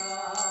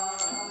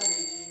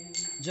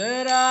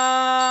Jai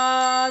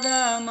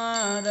Radha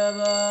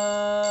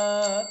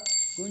Madhava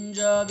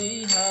Kunja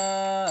Bihari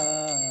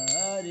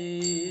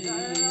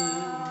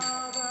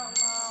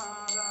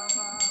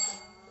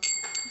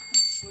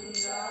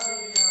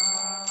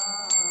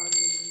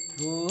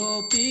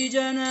Gopi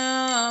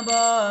Jana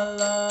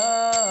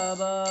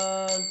Vallabha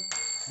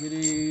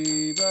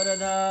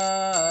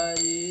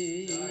Girivardhari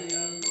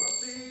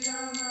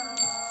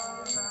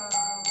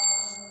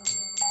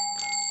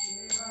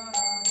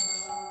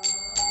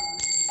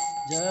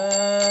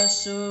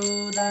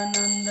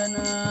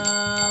Jashodanandana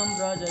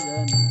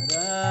Brajajana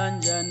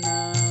Ranjana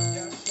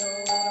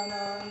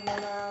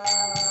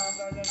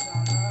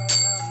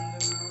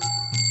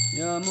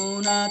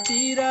Yamuna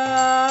Tira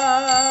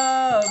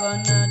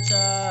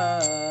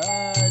Vanachari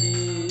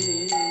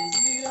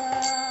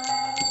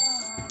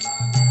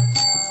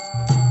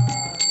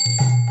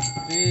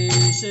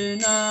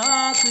Krishna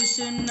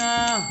Krishna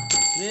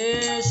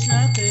Krishna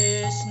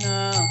Krishna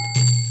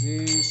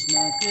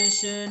Krishna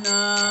Krishna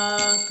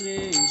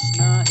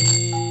Krishna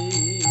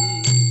He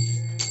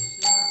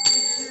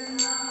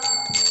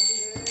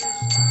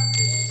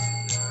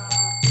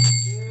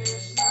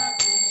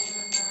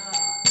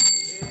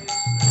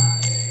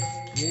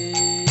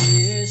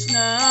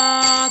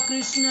Krishna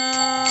Krishna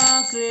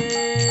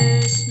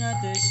Krishna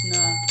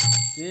Krishna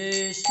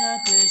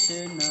Krishna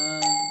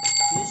Krishna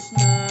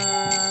Krishna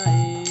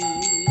He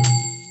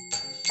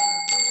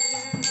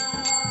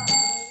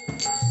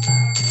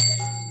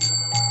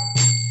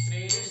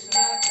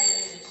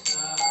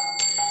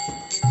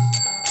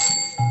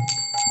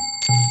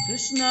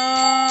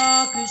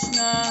Krishna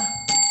Krishna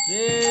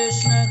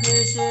Krishna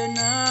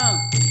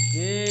Krishna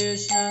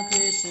Krishna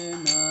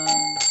Krishna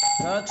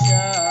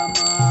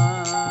Rakshama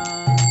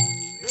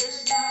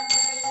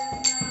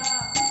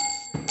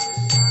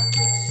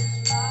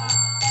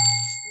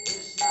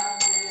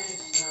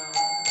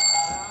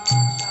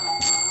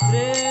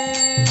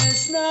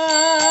Krishna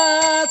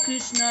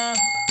Krishna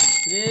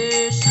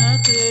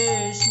Krishna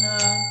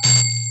Krishna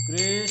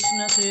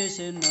Krishna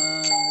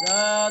Krishna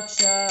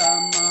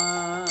Rakshama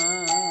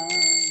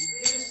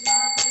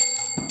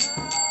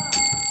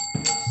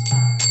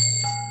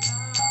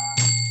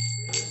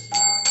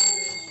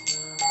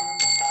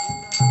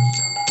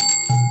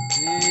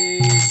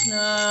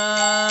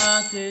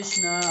Krishna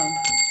Krishna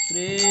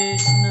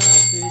Krishna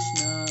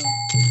Krishna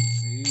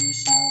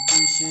Krishna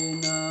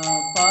Krishna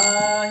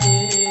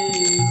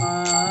Pahi Ma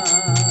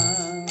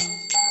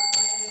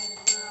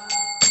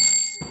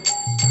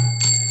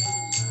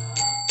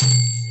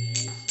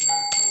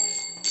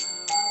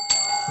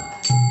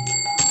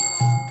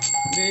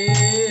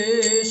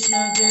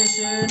Krishna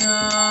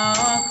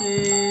Krishna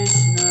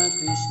Krishna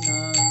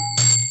Krishna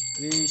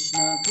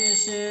Krishna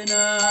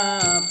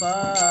Krishna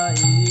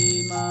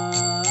Pahi Ma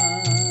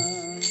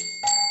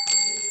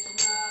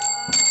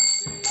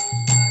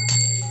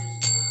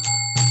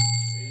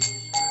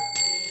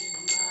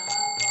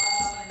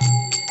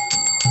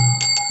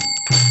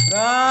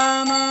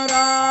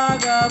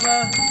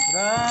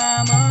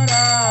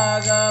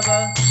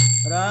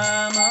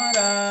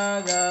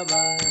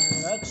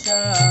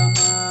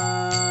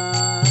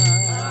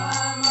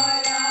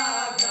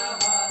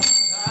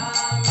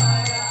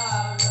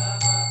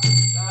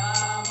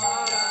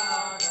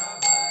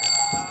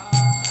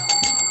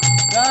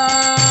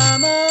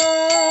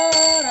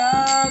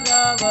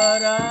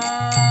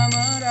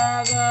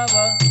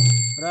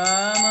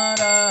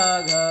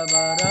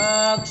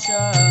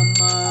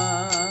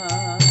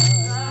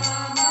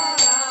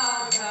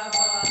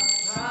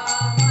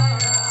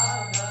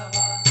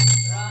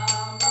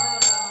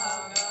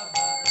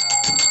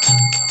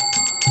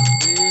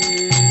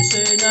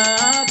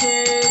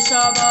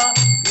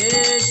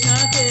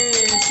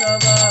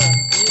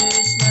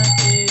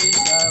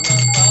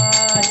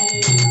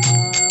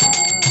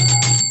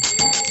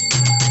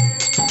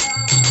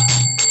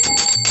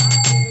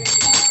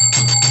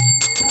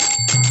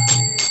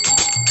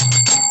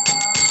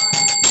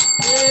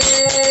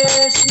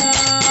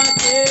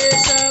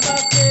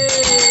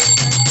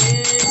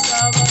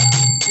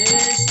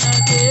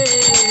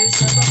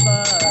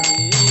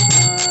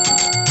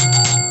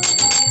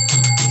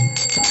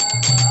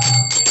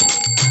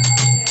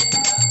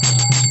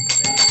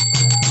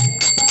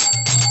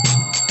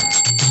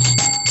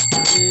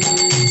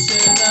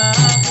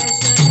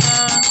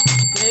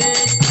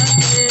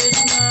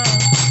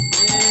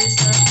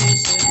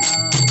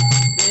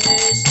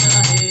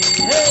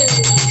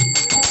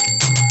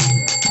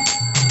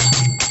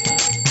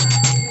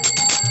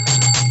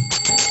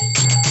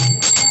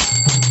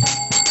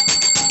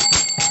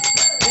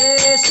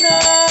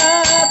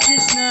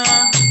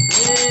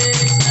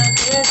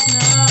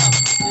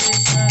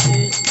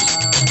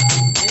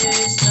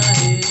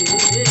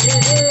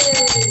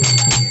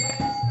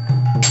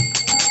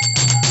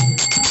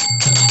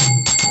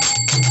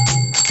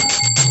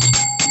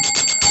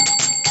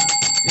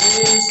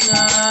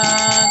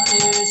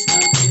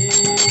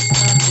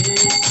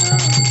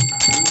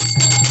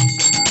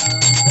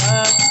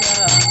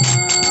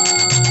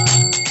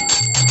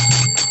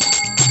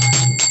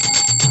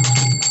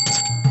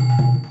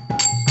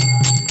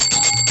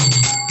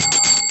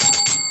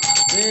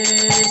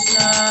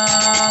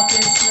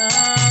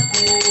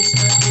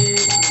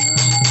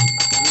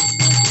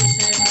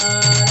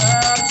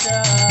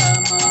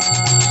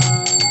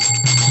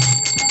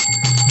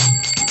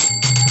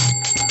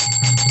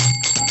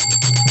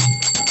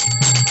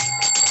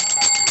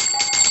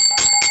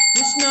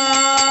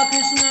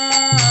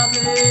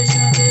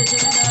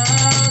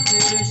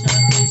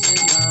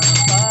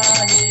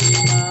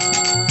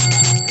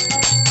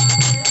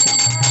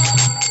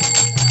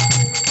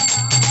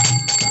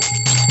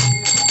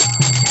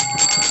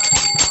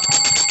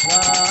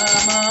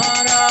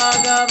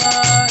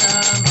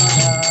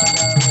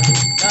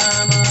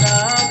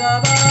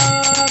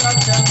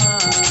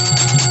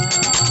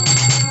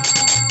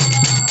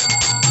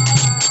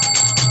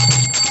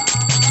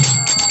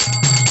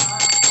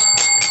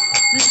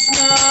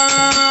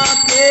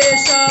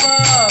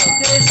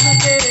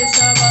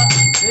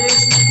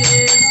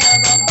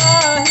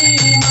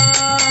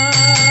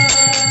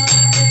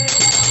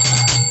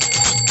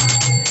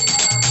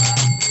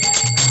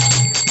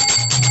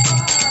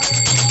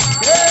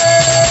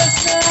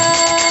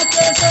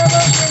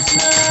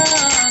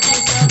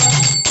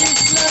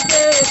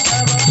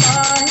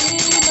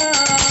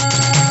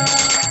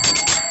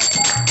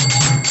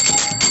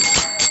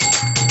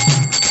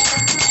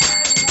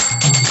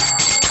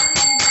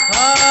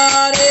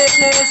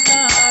Krishna,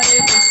 Hare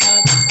Krishna,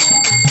 Krishna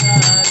Krishna,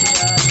 Hare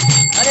Hare,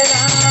 Hare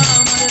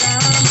Ram, Ram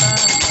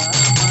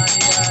Ram,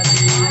 Hare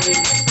Hare.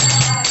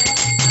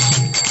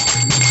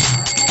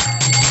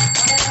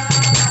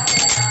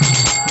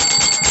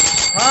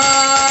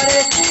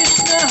 Hare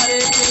Krishna,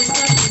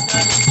 Krishna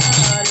Krishna,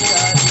 Hare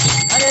Hare,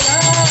 Hare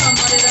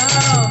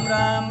Ram,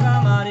 Ram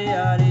Ram, Hare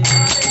Hare.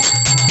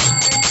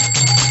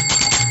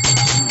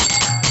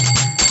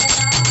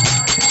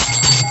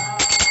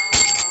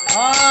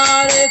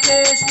 Hare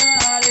Krishna,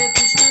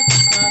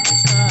 Krishna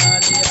Krishna,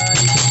 Hare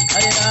Hare,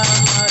 Hare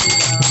Ram,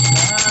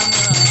 Ram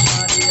Ram,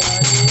 Hare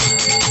Hare.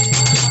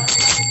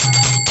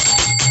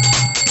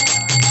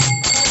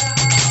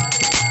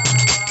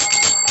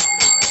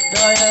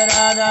 Jaya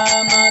Radha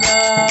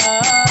Madhav,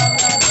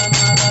 Radha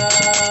Madhav,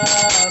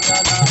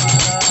 Radha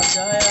Madhav,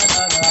 Jaya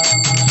Radha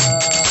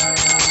Madhav.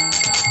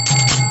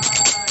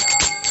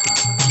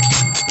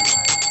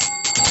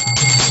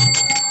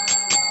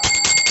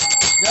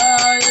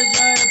 Jaya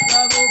Jaya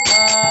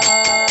Prabhupada,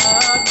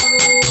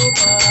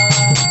 Prabhupada,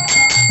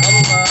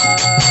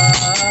 Prabhupada,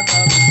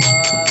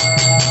 Prabhupada.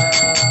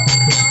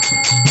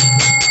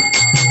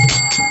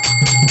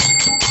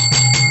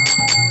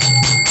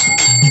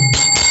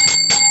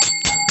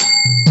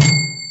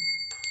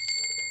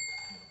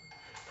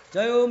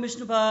 Jai Om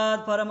Vishnupad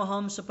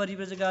Paramahamsa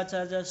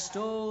Parivrajagacharya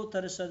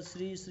Stotar Sad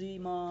Sri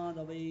Srimad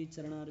Avai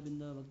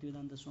Charanarvinda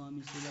Bhaktivedanta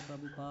Swami Srila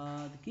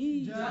Prabhupada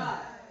Ki Jai.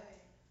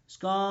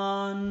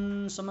 ISKCON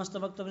समस्त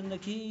भक्तवृंद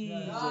की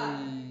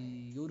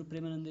जय। गौर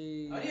प्रेमानंदे।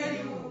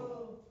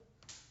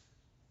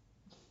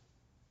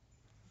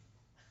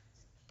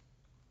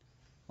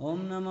 ओम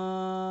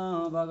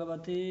नमः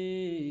भगवते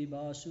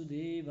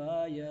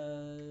वासुदेवाय।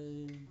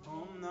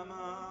 ओम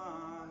नमः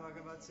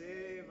भगवते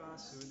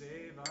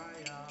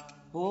वासुदेवाय।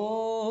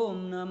 ओम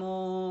नमो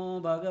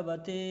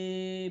भगवते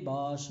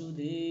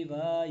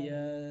वासुदेवाय।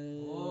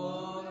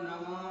 ओम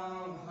नमो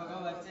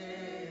भगवते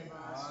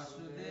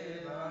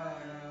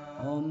वासुदेवाय।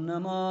 ओम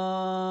नमो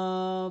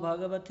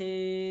भगवते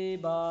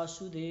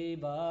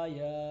वासुदेवाय।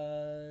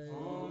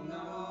 ओम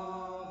नमो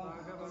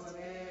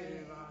भगवते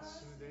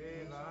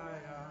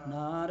वासुदेवाय।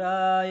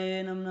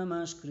 नारायणं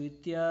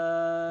नमस्कृत्य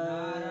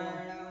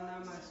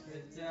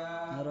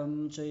नरं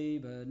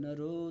चैव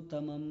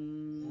नरोत्तमं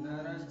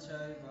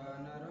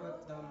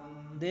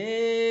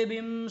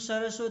देवीं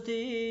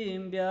सरस्वतीं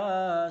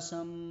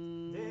व्यासं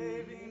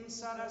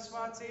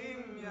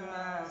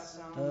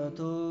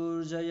ततो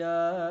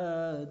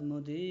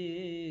जयमुदीरये।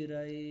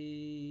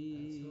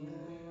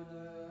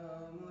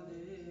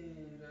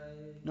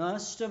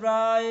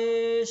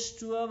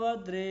 नष्टप्रायेषु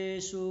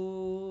अभद्रेषु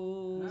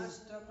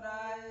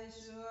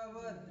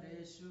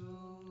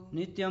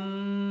नित्यं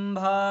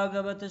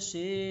भागवत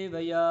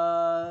सेवया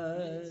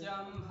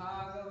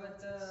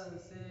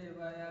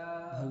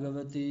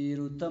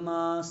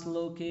भगवतीरुत्तमा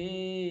श्लोके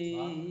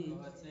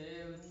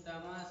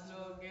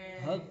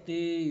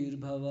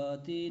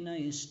भक्तिर्भवति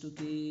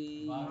नैष्टुकी।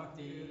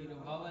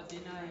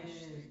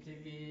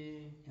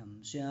 यं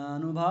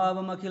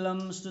स्यानुभावमखिलं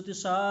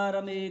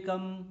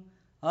श्रुतिसारमेकम्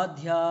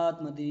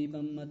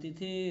अध्यात्मदीपम्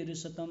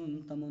अतिथिर्शतं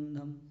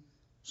तमुन्धम्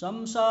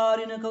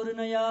संसारिण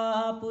करुणयाः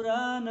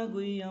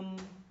पुराणगुह्यं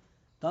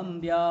तं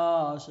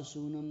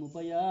व्याससूनमुपयामि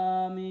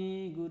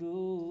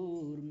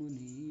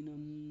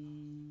गुरुर्मुनीनम्।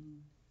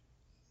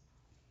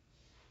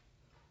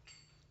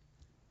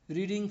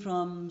 Reading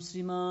from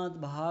Srimad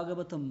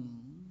Bhagavatam,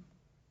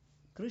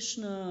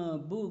 Krishna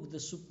book,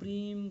 the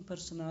Supreme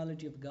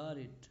Personality of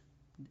Godhead,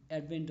 the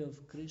advent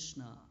of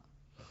Krishna.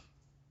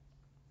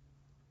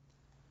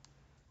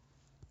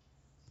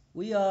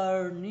 We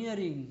are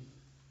nearing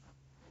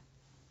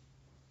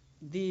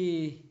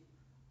the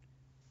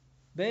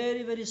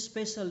very, very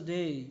special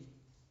day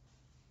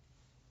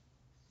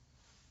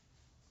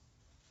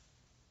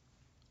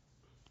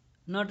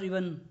not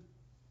even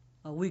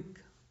a week.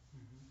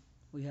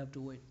 We have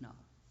to wait now.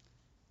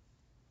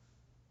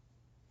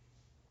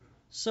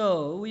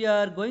 So we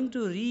are going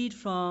to read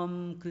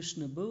from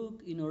Krishna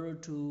book in order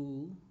to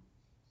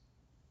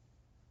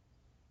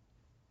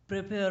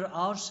prepare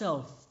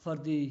ourselves for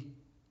the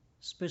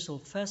special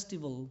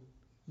festival,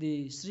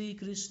 the Sri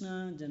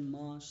Krishna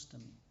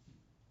Janmashtami.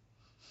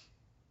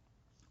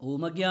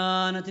 Om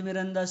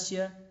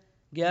Ajnanatimirandasya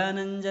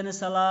Jnananjana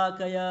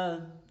Salakaya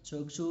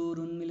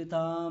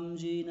Chakshurunmilitam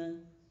Jena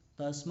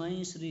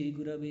Tasmai Shri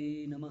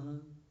Gurave Namaha.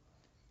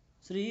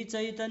 Shri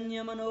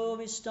Chaitanya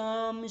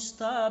Manovishtam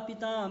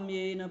Sthapitam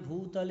Yena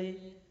Bhutale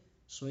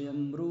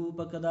Swayam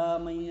Rupa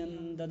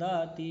Kadamayan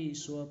Dadati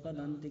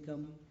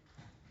Swapadantikam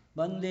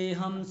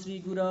Vandeham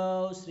Shri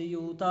Gurau Shri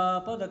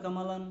Yuta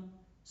Padakamalan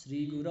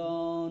Shri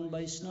Guron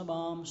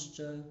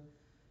Vaishnavamscha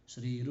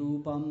Shri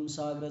Rupam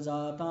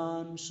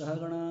Sagrajatan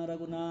Sahagana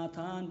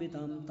Raghunathan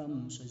Vitam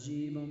Tam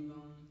Sajivam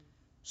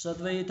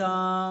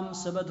Sadvaitam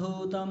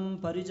Sabadhutam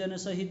Parijana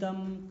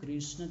Sahitam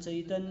Krishna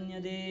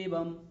Chaitanya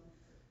Devam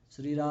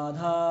Shri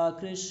Radha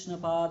Krishna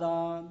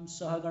Padam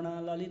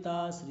Sahagana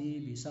Lalita Shri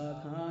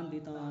Visakhan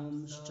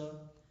Vitamscha.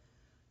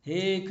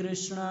 He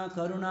Krishna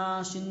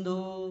Karuna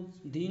Sindhu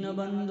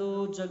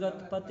Dinabandhu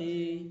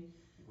Jagatpate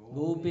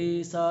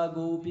गोपेशा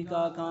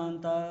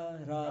गोपिकान्ता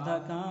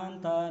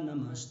Radhakanta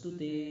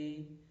नमस्तुते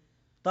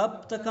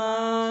तप्त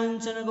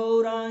काञ्चन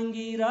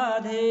गौराङ्गी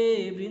राधे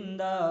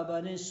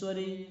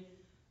वृन्दावनेश्वरी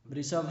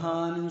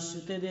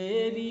वृषभानुसुते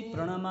देवी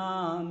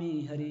प्रणमामि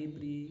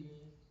हरिप्रिये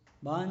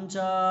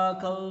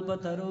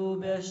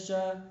वाञ्छाकल्पतरुभ्यश्च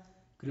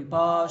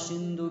कृपा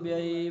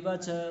सिन्धुभ्यैव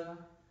च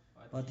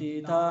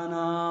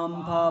पतितानां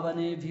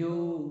पावनेभ्यो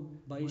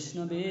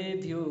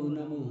वैष्णवेभ्यो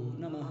नमो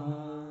नमः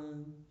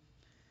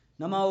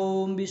नमो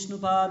ॐ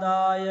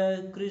विष्णुपादाय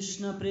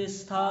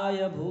कृष्णप्रेष्ठाय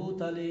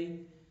भूतले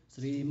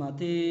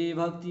श्रीमते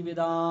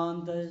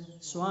भक्तिवेदान्त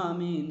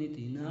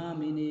स्वामिनिति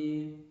नामिने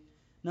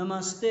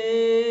नमस्ते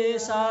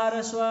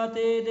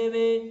सारस्वते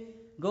देवे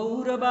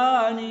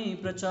गौरवाणी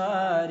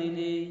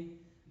प्रचारिणे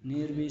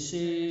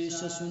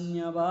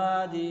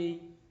निर्विशेषशून्यवादी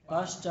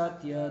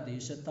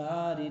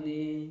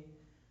पाश्चात्यदेशतारिणे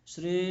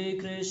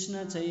श्रीकृष्ण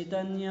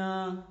चैतन्य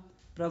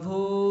प्रभु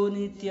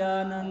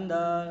नित्यानन्द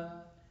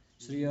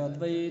श्री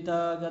अद्वैत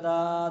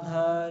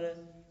गदाधर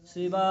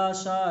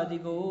श्रीवासादि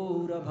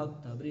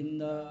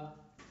गौरभक्तवृन्द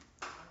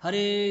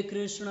हरे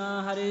Krishna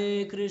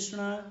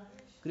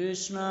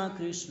Krishna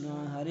Krishna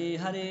Hare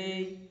Hare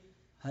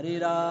Hare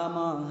Ram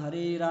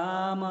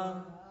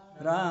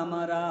Ram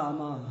Ram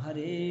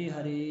Hare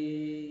Hare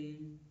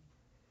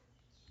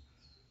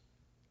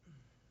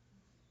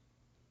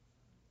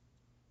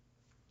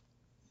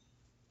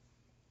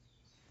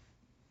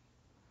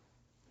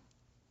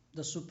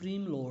The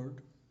Supreme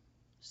Lord,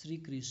 Sri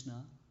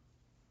Krishna,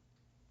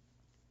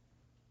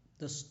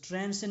 the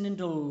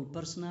transcendental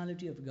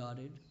personality of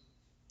Godhead,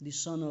 the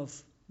son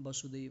of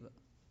Vasudeva.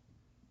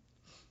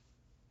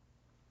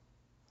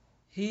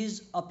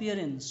 His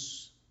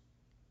appearance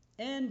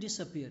and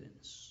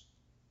disappearance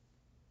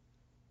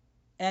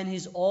and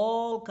his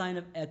all kind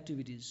of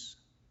activities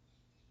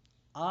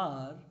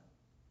are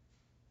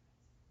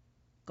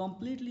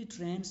completely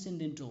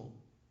transcendental.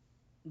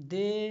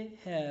 They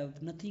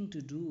have nothing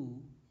to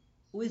do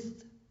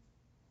with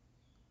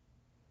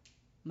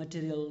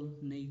material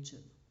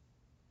nature.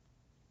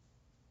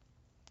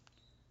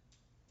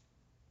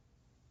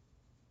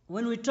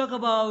 When we talk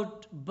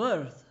about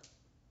birth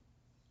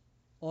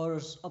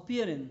or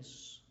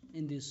appearance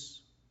in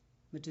this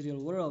material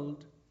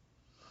world,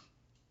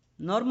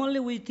 normally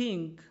we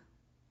think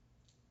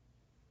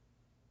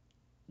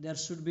there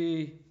should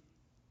be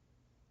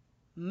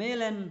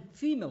male and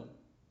female.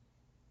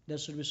 There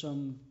should be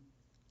some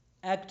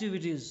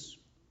activities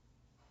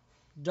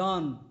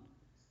done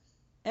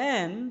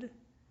and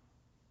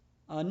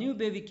a new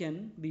baby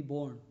can be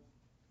born.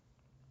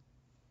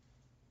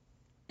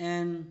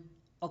 And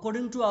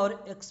according to our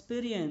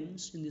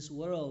experience in this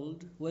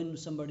world, when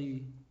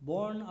somebody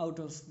born out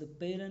of the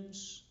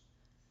parents,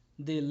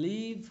 they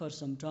live for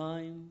some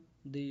time,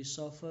 they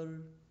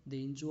suffer,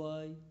 they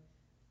enjoy,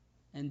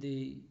 and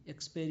they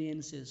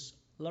experiences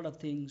a lot of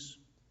things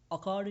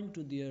according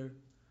to their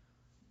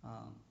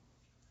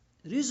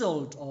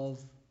result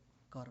of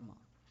karma.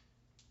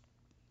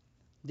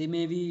 They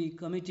may be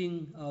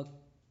committing a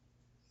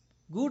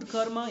good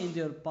karma in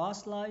their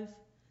past life.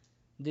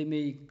 They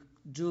may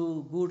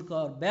do good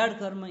or bad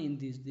karma in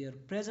their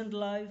present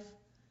life,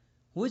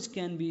 which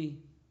can be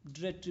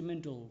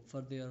detrimental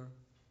for their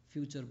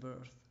future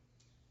birth.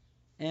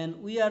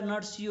 And we are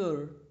not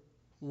sure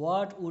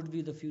what would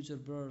be the future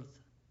birth.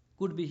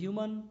 Could be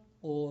human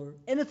or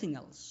anything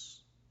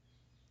else.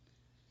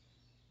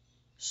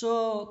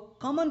 So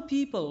common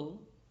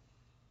people,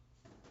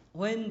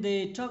 when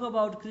they talk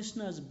about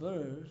Krishna's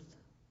birth,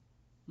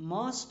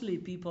 mostly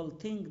people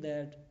think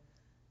that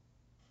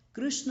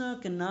Krishna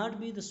cannot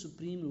be the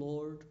Supreme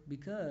Lord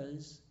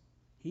because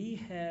he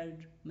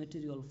had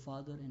material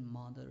father and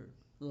mother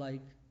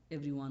like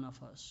every one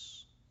of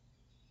us.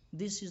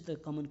 This is the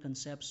common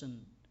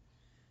conception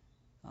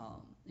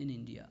in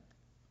India.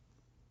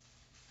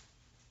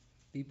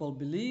 People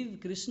believe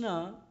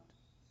Krishna.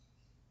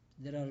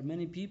 There are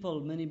many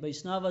people, many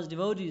Vaishnavas,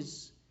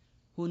 devotees,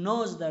 who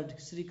knows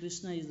that Sri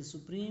Krishna is the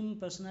Supreme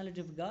Personality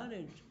of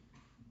Godhead.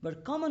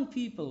 But common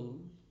people,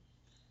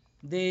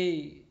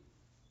 they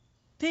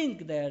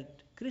think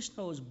that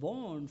Krishna was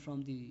born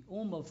from the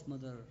womb of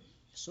Mother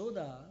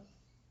Yashoda,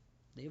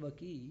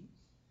 Devaki.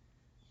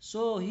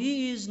 So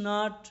he is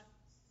not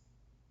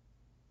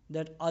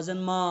that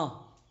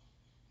Ajanma.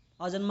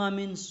 Ajanma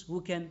means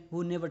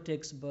who never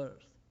takes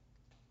birth.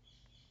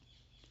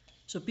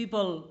 So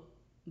people,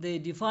 they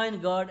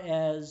define God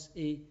as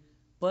a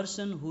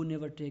person who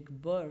never takes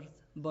birth,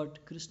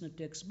 but Krishna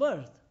takes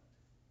birth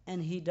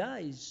and he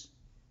dies.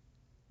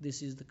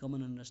 This is the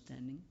common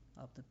understanding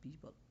of the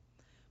people.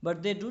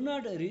 But they do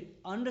not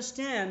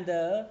understand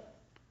the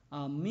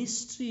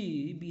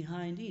mystery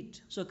behind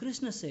it. So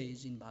Krishna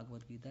says in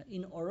Bhagavad Gita,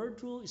 in order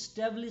to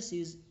establish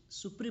his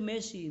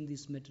supremacy in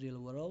this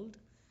material world,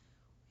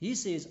 he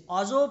says,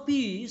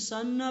 Ajopi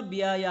sanna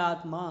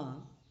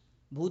vyayatma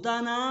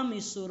bhutanam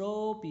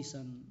iswaropi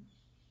san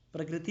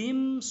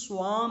prakritim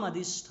swam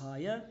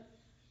adhisthaya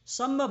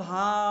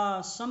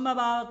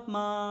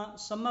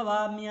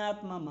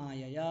sambhavamyatma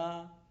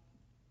mayaya.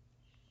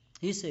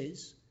 He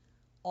says,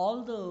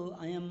 although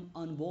I am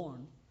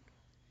unborn,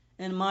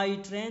 and my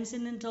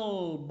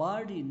transcendental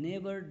body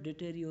never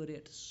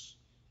deteriorates.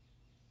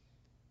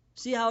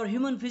 See, our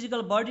human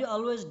physical body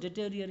always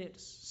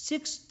deteriorates.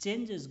 6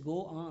 changes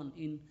go on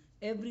in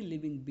every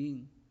living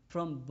being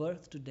from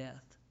birth to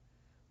death.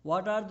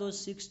 What are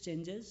those 6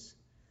 changes?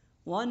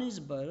 One is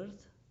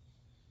birth,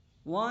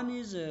 one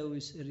is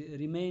we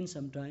remain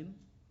sometime,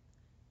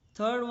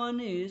 third one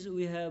is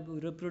we have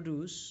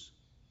reproduce,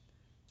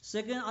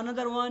 second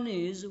another one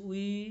is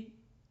we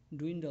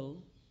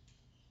dwindle,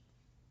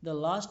 the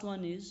last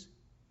one is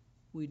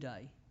we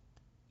die.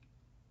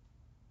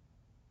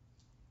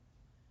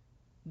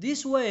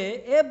 This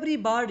way,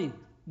 everybody,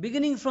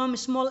 beginning from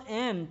small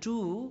ant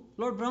to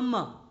Lord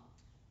Brahma,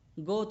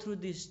 go through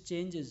these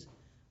changes.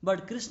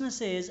 But Krishna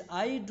says,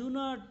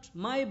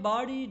 my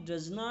body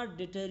does not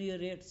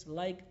deteriorate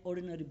like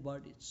ordinary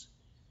bodies.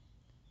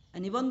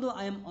 And even though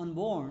I am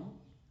unborn,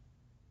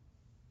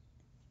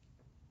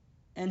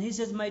 and he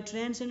says, my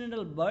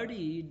transcendental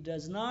body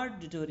does not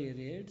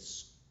deteriorate,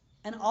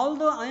 and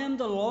although I am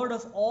the Lord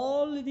of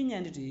all living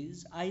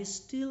entities, I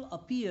still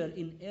appear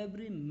in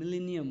every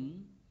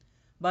millennium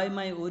by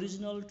my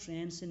original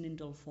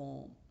transcendental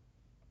form.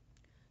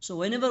 So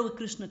whenever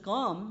Krishna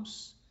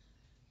comes,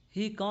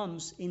 he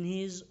comes in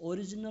his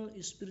original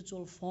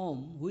spiritual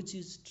form, which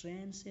is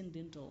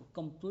transcendental,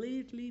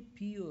 completely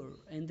pure,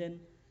 and then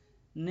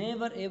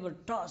never ever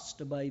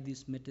touched by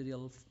these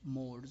material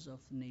modes of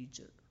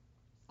nature.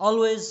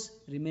 Always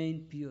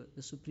remain pure,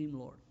 the Supreme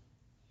Lord.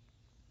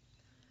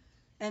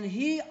 And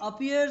he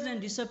appears and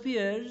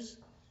disappears,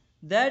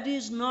 that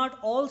is not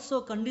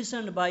also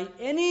conditioned by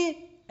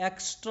any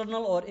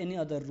external or any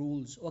other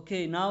rules.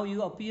 Okay, now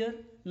you appear,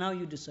 now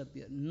you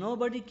disappear.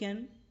 Nobody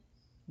can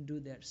do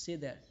that, say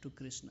that to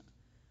Krishna.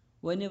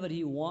 Whenever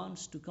he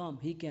wants to come,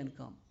 he can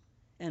come.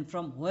 And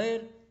from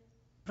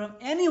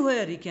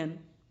anywhere he can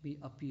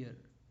appear.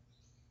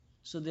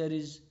 So there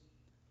is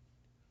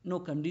no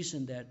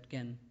condition that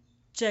can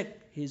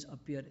check his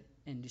appear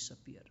and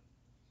disappear.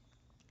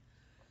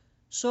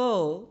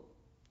 So,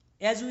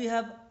 as we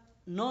have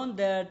known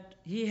that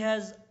he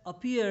has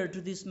appeared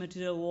to this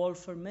material world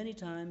for many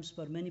times,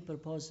 for many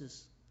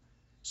purposes.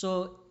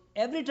 So,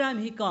 every time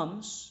he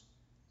comes,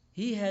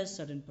 he has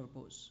certain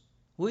purpose,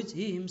 which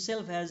he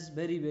himself has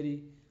very,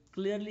 very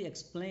clearly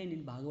explained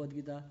in Bhagavad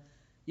Gita.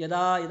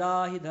 Yada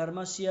yada hi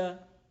dharmasya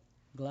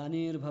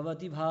glanir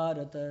bhavati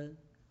bharata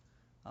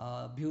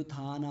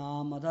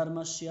abhyuthanam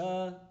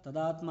adharmasya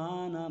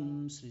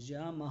tadatmanam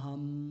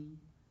srijamaham.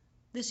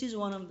 This is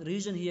one of the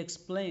reasons he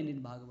explained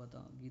in Bhagavad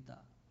Gita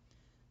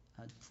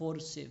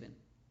 4:7,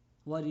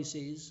 where he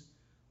says,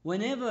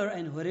 whenever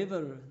and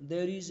wherever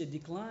there is a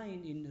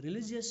decline in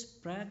religious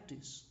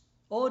practice,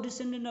 O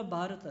descendant of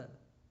Bharata,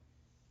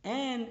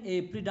 and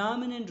a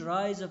predominant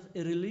rise of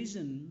a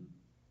religion,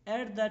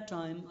 at that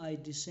time I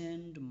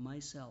descend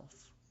myself.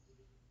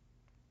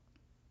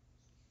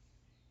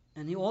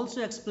 And he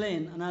also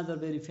explained another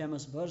very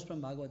famous verse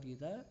from Bhagavad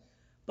Gita,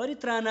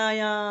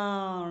 Paritranaya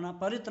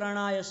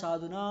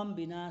sadhunam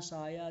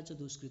vinasaya cha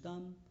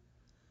duskritam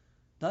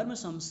dharma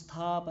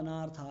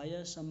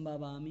samsthapanarthaya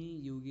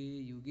sambhavami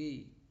yuge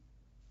yuge.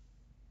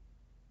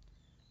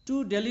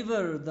 To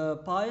deliver the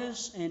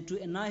pious and to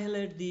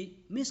annihilate the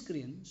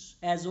miscreants,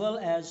 as well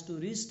as to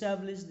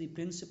reestablish the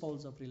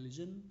principles of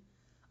religion,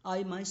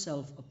 I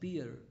myself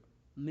appear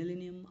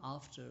millennium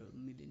after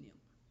millennium.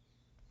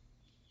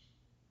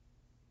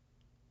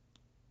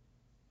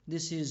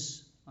 This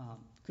is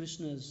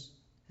Krishna's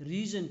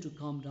reason to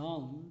come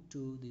down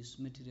to this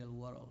material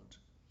world.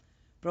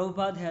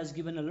 Prabhupada has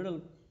given a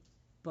little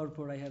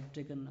purport. I have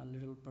taken a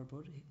little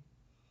purport.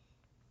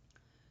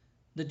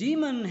 The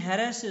demon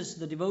harasses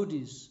the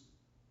devotees,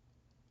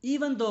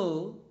 even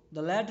though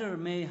the latter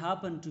may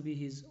happen to be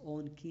his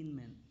own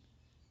kinman.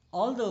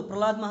 Although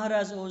Prahlad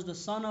Maharaj was the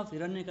son of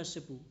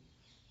Hiranyakashipu,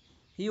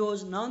 he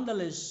was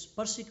nonetheless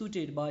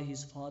persecuted by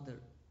his father.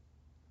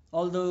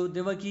 Although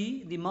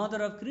Devaki, the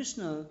mother of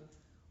Krishna,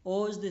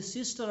 was the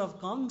sister of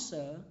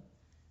Kamsa,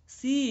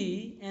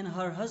 she and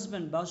her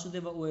husband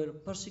Vasudeva were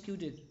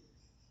persecuted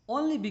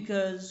only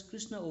because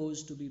Krishna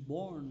was to be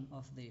born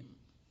of them.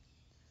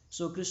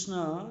 So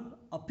Krishna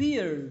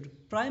appeared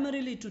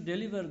primarily to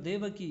deliver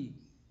Devaki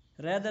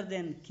rather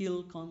than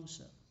kill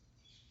Kamsa.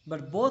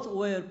 But both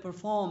were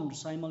performed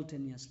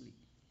simultaneously.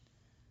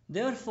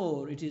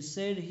 Therefore, it is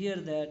said here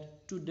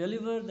that to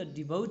deliver the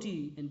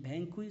devotee and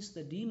vanquish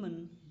the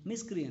demon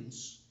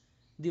miscreants,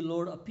 the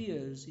Lord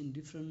appears in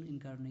different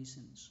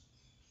incarnations.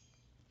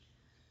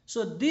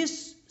 So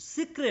this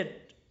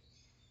secret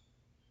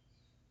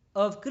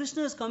of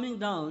Krishna's coming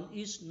down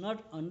is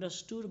not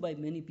understood by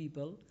many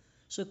people.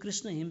 So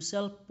Krishna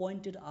himself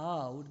pointed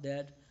out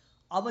that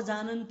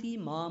avajananti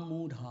ma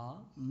mudha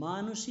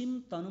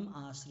manusim tanum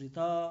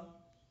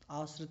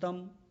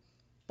asritam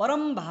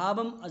param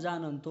bhavam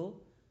ajananto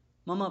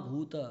mama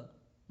bhuta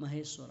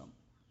maheswaram,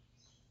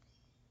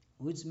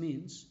 which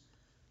means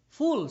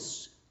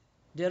fools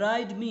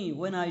deride me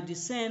when I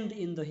descend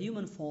in the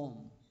human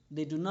form.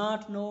 They do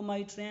not know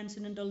my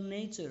transcendental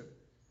nature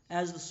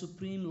as the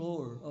supreme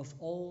Lord of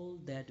all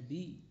that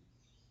be.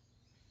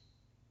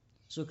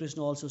 So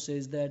Krishna also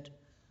says that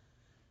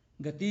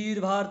Gatir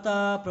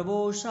Bharta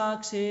Prabho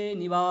Shakshe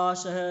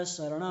Nivasah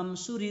Saranam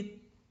Surit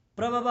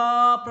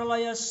Prabhava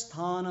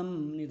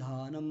Pralayasthanam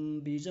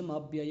Nidhanam Bijam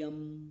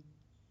Abhyayam.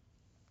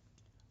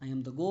 I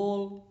am the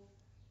goal,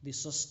 the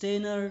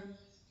sustainer,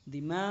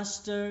 the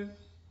master,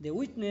 the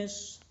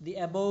witness, the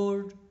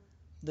abode,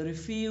 the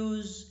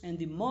refuge, and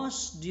the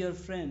most dear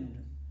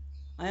friend.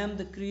 I am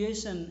the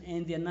creation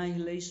and the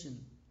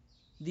annihilation,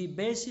 the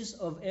basis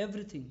of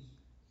everything,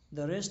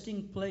 the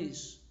resting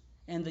place,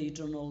 and the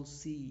eternal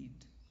seed.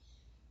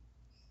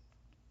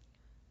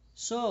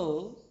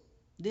 So,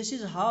 this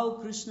is how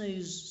Krishna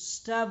is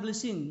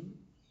establishing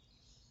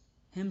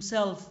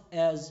himself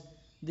as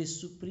the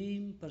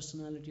supreme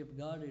personality of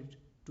Godhead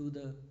to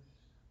the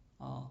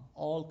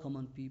all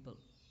common people.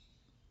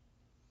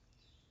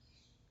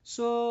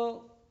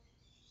 So,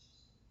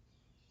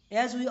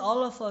 as we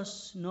all of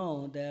us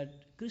know that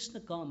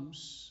Krishna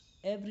comes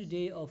every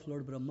day of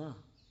Lord Brahma,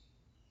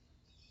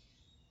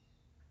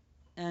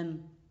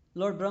 and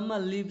Lord Brahma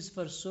lives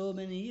for so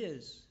many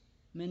years,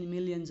 many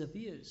millions of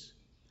years.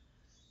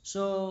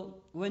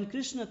 So when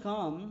Krishna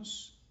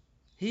comes,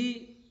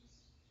 he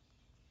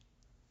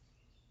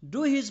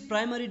do his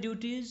primary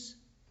duties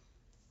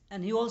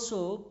and he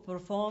also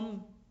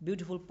perform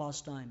beautiful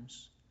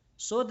pastimes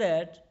so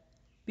that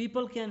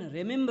people can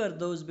remember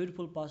those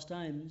beautiful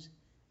pastimes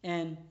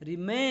and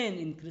remain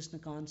in Krishna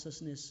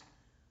consciousness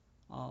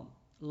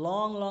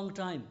long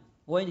time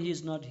when he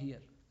is not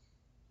here.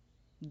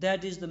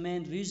 That is the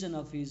main reason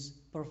of his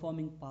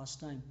performing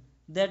pastime,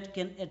 that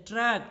can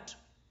attract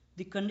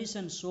the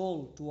conditioned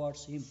soul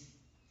towards him.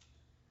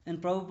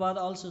 And Prabhupada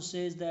also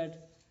says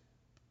that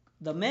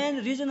the main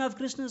reason of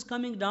Krishna's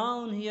coming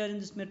down here in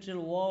this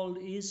material world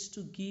is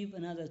to give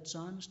another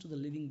chance to the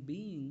living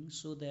beings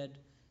so that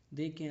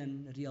they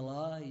can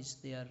realize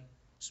their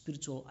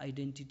spiritual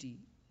identity.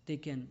 They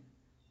can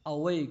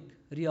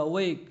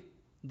reawake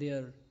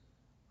their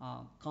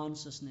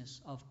consciousness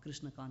of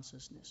Krishna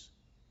consciousness,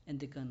 and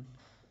they can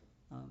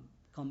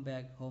come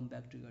back home,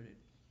 back to Godhead.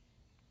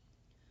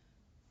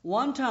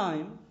 One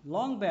time,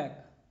 long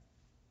back,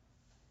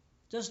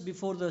 just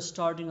before the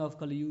starting of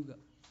Kali Yuga,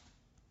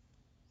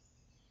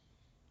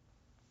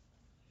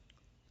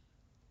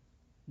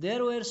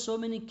 there were so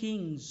many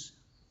kings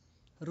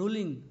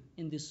ruling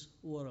in this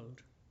world.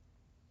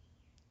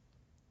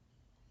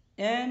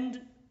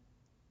 And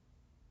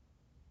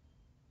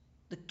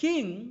the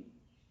king,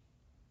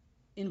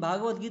 in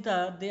Bhagavad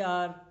Gita, they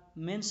are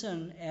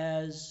mentioned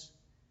as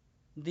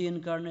the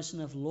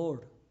incarnation of Lord.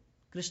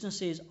 Krishna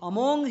says,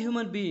 among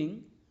human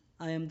beings,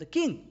 I am the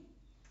king.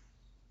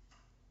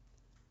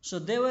 So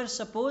they were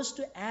supposed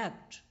to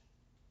act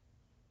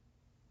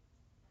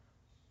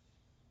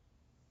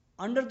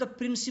under the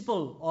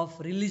principle of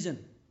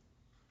religion.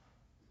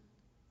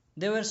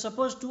 They were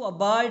supposed to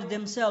abide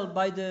themselves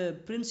by the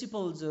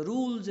principles, the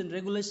rules and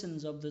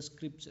regulations of the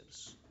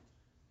scriptures.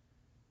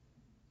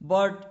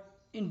 But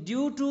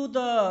due to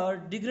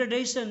the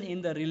degradation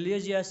in the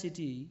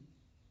religiosity,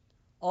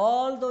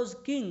 all those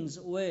kings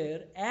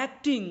were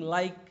acting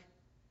like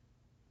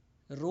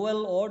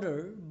royal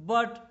order,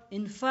 but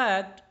in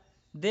fact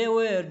they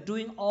were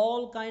doing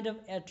all kind of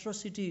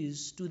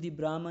atrocities to the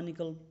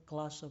Brahmanical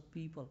class of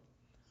people,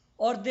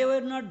 or they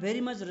were not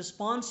very much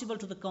responsible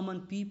to the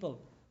common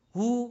people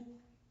who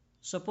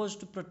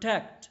supposed to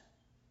protect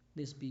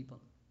these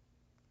people.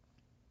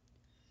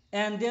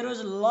 And there was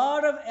a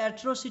lot of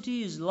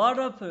atrocities, a lot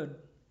of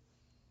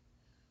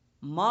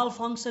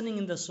malfunctioning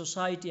in the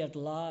society at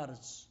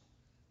large.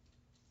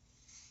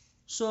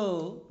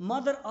 So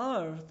Mother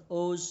Earth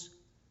was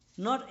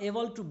not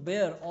able to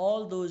bear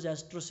all those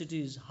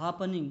atrocities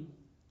happening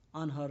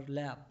on her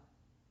lap.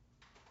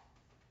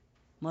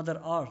 Mother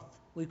Earth,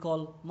 we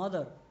call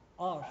Mother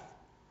Earth.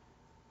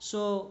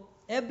 So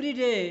every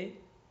day,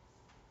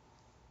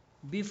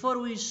 before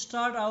we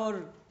start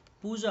our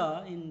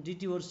puja in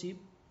deity worship,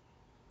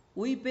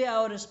 we pay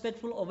our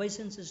respectful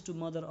obeisances to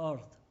Mother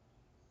Earth.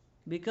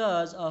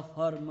 Because of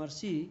her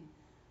mercy,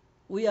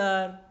 we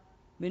are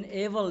been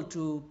able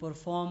to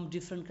perform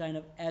different kind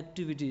of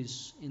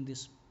activities in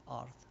this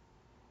earth.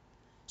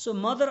 So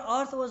Mother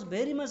Earth was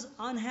very much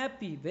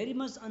unhappy, very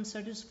much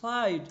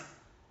unsatisfied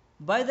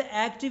by the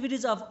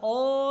activities of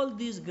all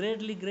these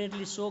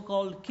greatly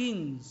so-called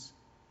kings.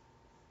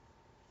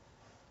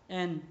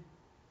 And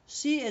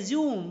she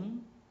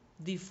assumed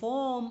the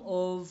form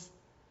of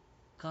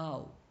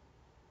cow.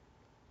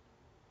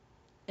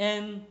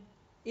 And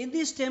in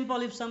this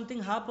temple, if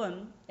something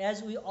happened,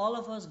 as we all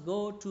of us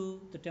go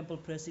to the temple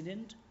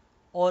president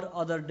or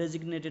other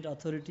designated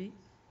authority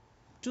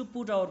to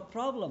put our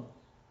problem,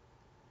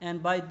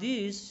 and by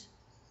this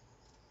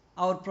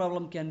our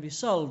problem can be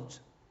solved.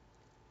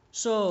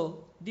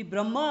 So the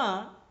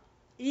Brahma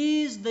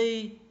is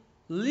the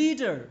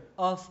leader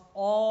of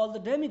all the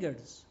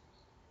demigods,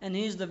 and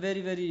he is the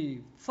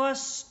very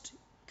first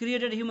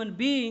created human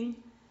being,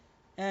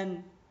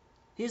 and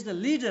he is the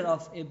leader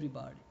of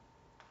everybody.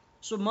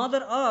 So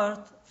Mother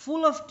Earth,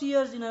 full of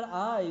tears in her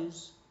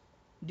eyes,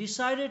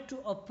 decided to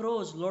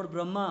approach Lord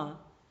Brahma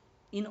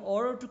in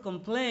order to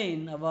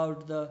complain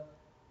about the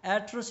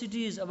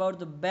atrocities, about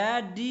the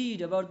bad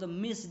deed, about the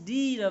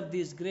misdeed of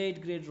these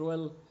great, great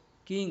royal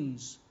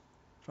kings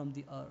from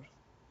the earth.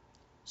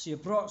 She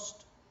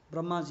approached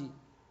Brahmaji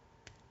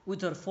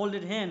with her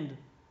folded hand.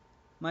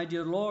 My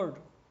dear Lord,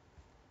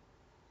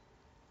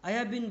 I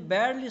have been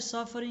badly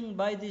suffering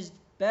by these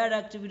bad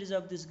activities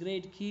of this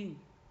great king.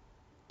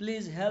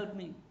 Please help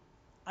me.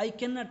 I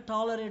cannot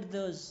tolerate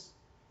those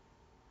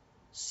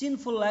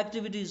sinful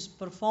activities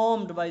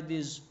performed by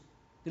these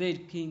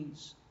great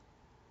kings.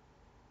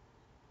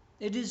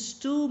 It is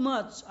too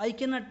much. I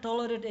cannot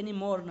tolerate any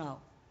more now.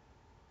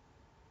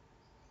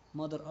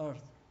 Mother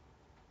Earth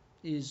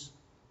is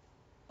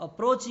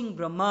approaching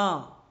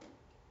Brahma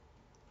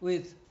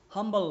with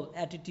humble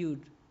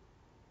attitude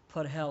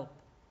for help.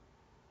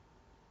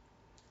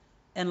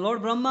 And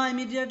Lord Brahma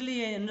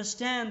immediately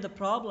understands the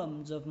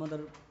problems of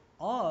Mother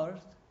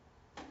Earth,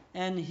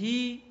 and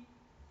he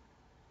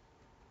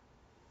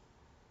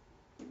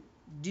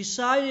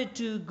decided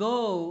to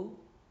go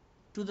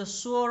to the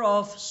shore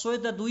of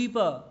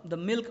Shweta the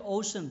milk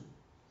ocean,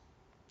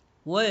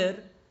 where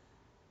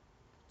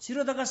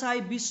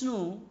Kshirodakasai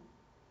Vishnu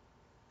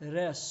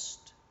rests.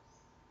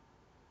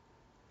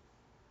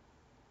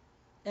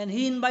 And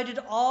he invited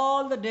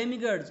all the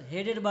demigods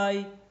headed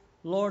by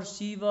Lord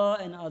Shiva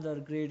and other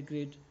great,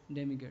 great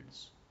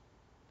demigods.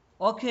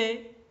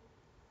 Okay,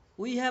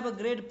 we have a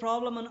great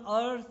problem on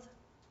earth.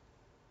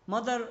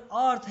 Mother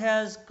Earth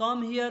has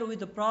come here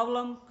with a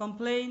problem,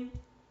 complaint.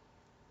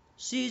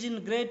 She is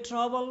in great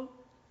trouble.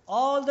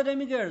 All the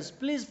demigods,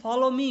 please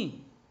follow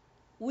me.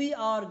 We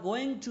are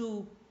going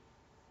to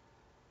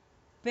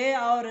pay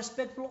our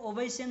respectful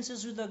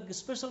obeisances with a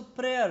special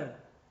prayer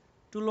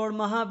to Lord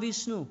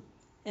Mahavishnu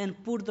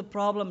and put the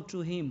problem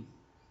to him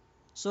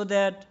so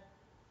that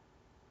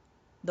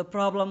the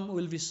problem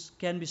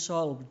can be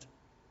solved.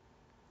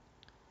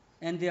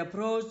 And they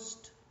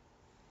approached,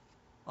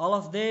 all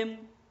of them.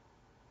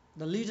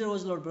 The leader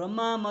was Lord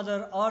Brahma,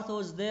 Mother Earth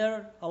was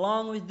there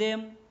along with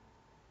them.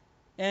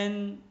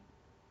 And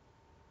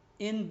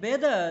in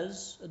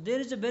Vedas, there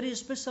is a very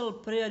special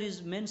prayer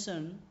is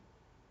mentioned,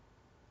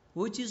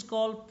 which is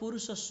called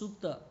Purusha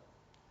Sukta.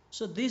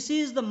 So this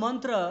is the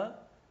mantra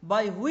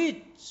by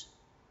which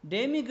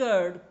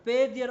demigod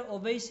pay their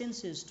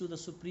obeisances to the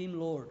Supreme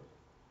Lord.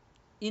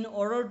 In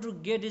order to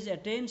get his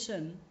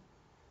attention,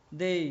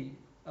 they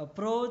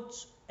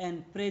approach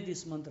and pray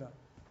this mantra.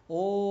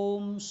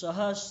 Om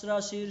Sahasra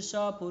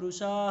Shirsha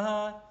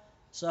Purushaha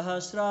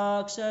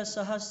Sahasraksha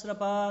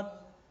Sahasrapat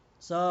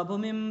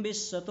Sabhumim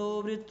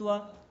Vishato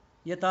Vritva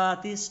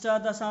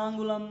Yatatishta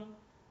Dasangulam.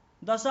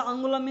 Dasa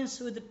Angulam means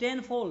with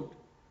 10-fold.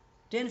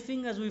 10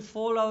 fingers, we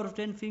fold our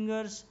 10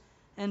 fingers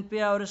and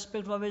pay our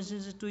respectful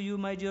obeisances to you,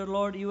 my dear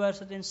Lord. You are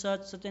such and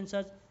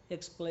such,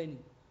 explaining.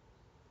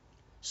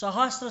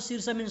 Sahasra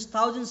Shirsha means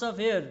thousands of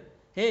hair,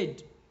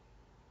 head.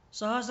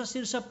 Sahasra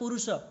Shirsha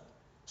Purusha.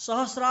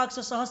 Sahasraksha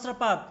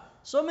Sahasrapat.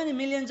 So many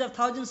millions of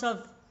thousands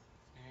of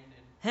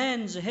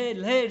hands,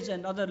 heads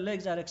and other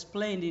legs are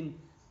explained in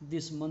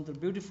this mantra,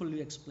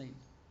 beautifully explained.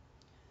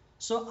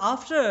 So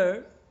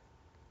after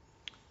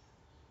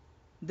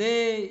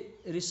they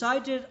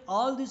recited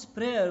all this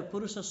prayer,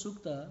 Purusha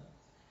Sukta,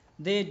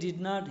 they did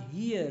not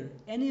hear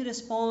any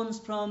response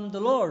from the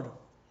Lord.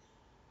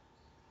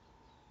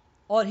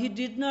 Or he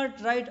did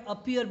not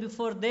appear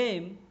before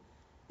them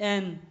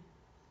and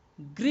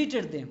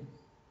greeted them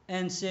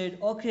and said,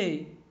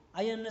 okay,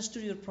 I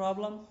understood your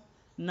problem.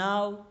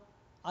 Now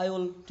I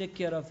will take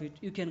care of it.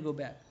 You can go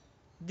back.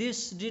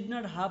 This did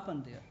not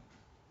happen there.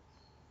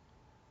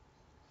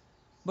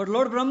 But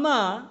Lord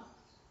Brahma,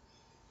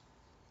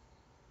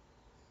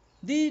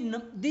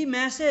 the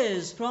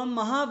message from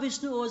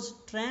Mahavishnu was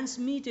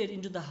transmitted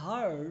into the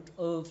heart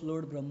of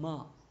Lord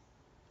Brahma.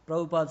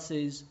 Prabhupada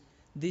says,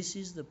 this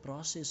is the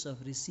process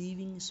of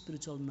receiving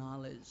spiritual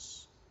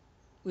knowledge.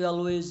 We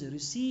always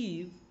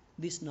receive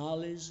this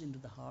knowledge into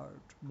the heart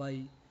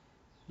by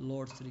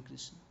Lord Sri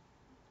Krishna.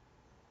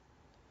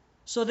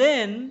 So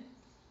then,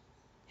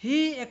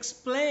 he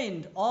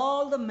explained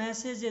all the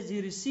messages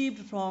he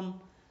received from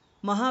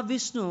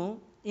Mahavishnu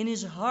in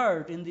his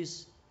heart, in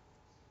this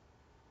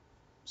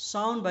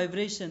sound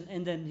vibration,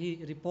 and then he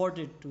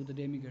reported to the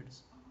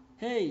demigods.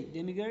 Hey,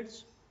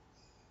 demigods,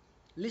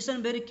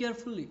 listen very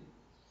carefully.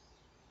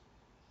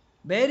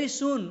 Very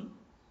soon,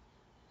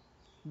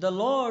 the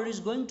Lord is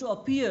going to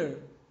appear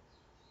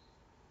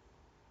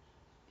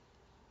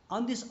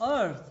on this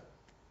earth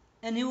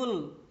and he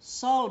will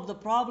solve the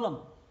problem.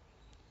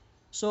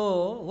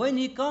 So when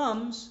he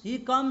comes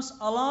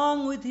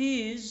along with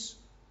his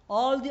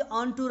all the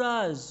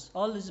entourage,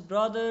 all his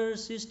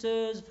brothers,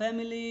 sisters,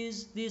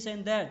 families, this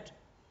and that.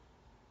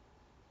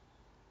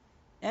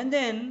 And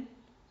then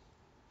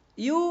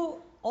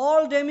you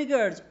all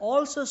demigods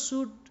also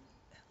should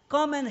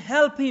come and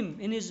help him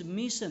in his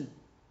mission.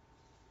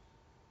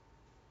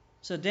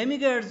 So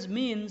demigods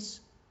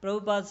means,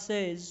 Prabhupada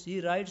says,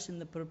 he writes in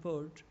the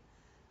purport,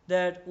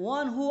 that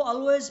one who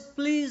always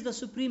please the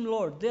Supreme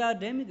Lord, they are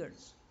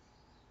demigods.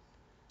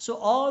 So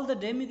all the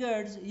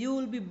demigods, you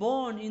will be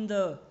born in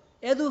the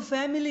Edu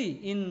family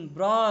in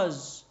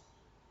Braj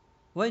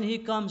when he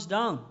comes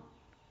down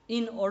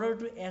in order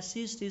to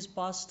assist his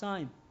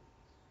pastime.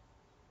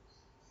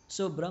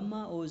 So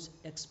Brahma was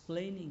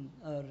explaining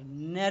or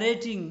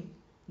narrating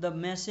the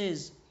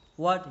message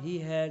what he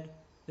had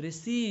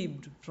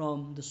received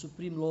from the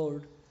Supreme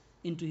Lord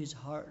into his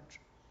heart.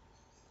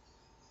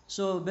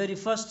 So very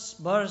first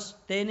verse,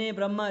 Tene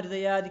Brahma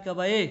Hridayadika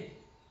Vaye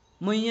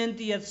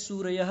Muhyanti Yat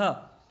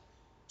Surayaha.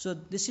 So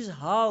this is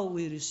how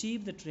we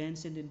receive the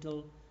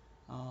transcendental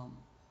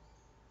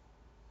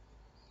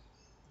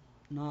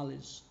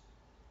knowledge.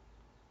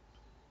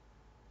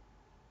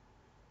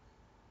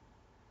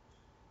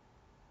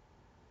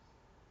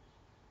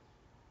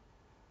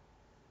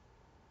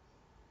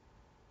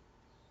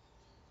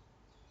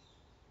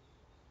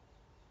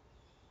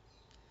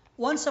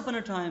 Once upon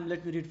a time,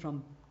 let me read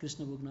from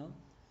Krishna book now.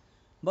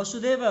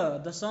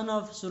 Vasudeva, the son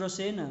of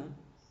Surasena,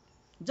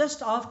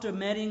 just after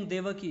marrying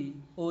Devaki,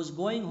 was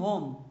going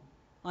home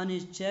on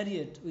his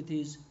chariot with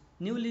his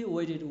newly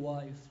wedded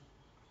wife.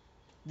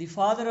 The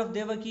father of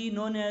Devaki,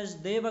 known as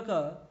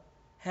Devaka,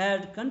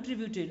 had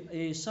contributed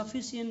a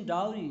sufficient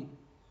dowry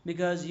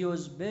because he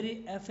was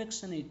very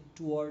affectionate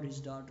toward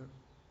his daughter.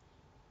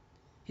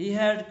 He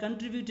had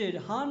contributed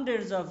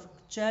hundreds of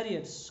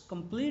chariots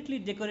completely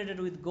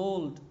decorated with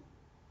gold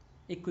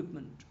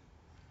equipment.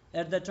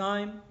 At the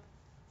time,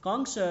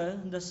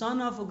 Kamsa, the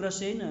son of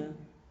Ugrasena,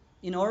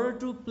 in order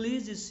to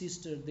please his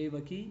sister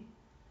Devaki,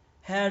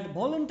 had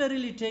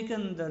voluntarily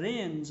taken the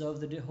reins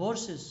of the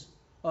horses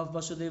of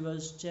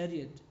Vasudeva's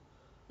chariot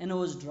and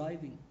was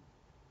driving.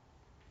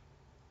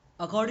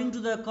 According to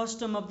the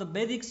custom of the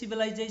Vedic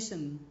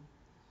civilization,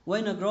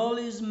 when a girl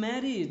is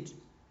married,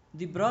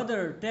 the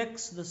brother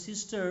takes the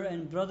sister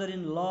and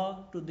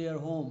brother-in-law to their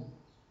home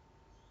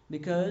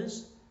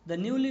because the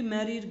newly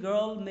married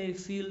girl may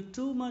feel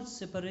too much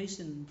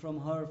separation from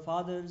her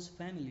father's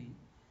family.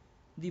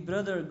 The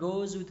brother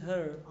goes with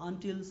her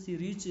until she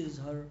reaches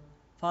her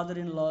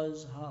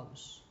father-in-law's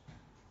house.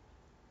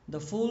 The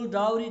full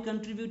dowry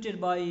contributed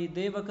by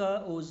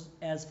Devaka was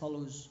as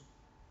follows: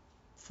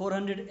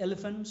 400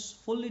 elephants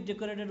fully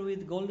decorated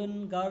with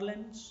golden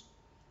garlands,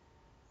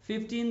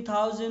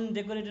 15,000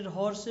 decorated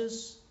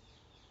horses,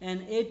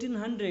 and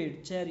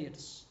 1,800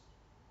 chariots.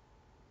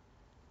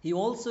 He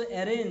also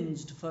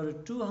arranged for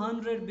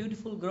 200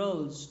 beautiful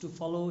girls to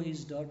follow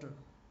his daughter.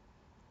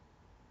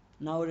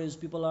 Nowadays,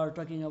 people are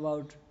talking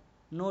about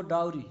no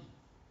dowry.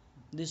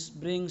 This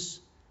brings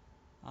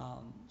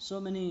so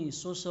many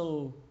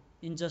social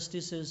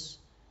injustices.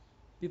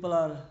 People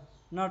are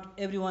not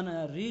everyone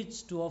are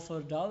rich to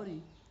offer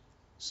dowry,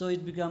 so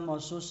it became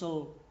a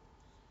social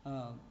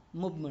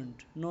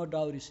movement, no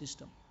dowry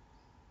system.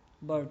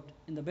 But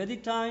in the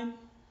Vedic time,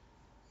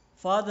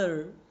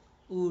 father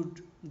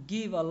would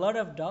give a lot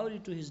of dowry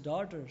to his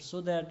daughter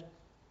so that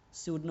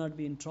she would not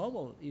be in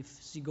trouble if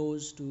she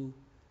goes to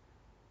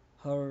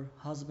her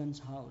husband's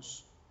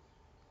house.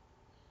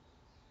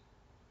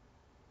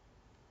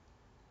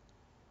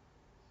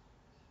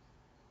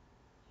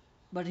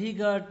 But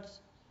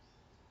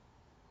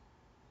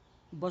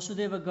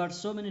Vasudeva got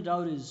so many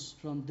dowries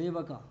from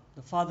Devaka,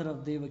 the father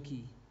of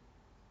Devaki.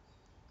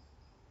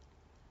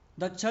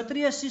 The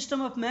Kshatriya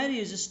system of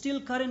marriage is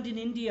still current in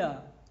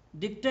India,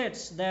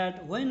 dictates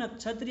that when a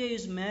Kshatriya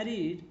is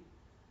married,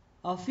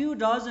 a few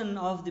dozen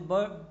of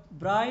the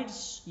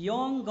bride's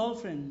young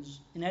girlfriends,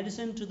 in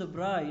addition to the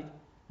bride,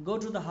 go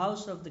to the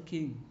house of the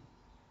king.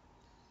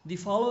 The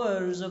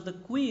followers of the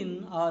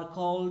queen are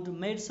called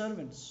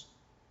maidservants,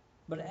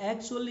 but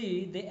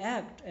actually they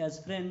act as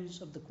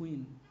friends of the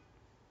queen.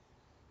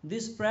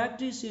 This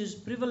practice is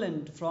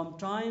prevalent from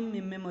time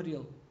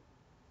immemorial,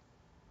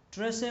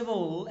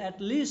 traceable at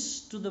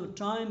least to the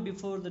time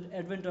before the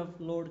advent of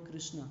Lord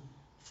Krishna,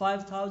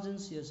 5,000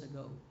 years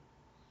ago.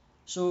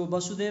 So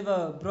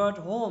Vasudeva brought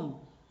home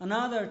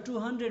another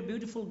 200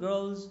 beautiful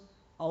girls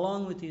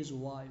along with his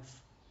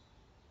wife.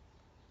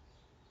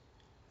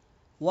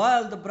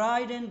 While the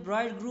bride and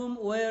bridegroom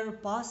were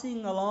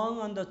passing along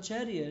on the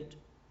chariot,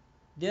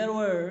 there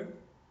were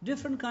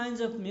different kinds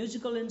of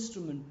musical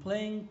instruments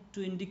playing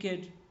to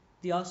indicate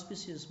the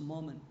auspicious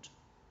moment.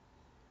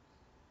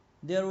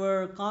 There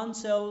were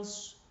conch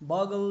shells,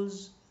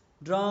 bugles,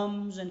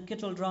 drums, and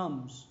kettle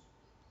drums.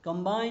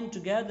 Combined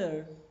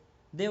together,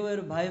 they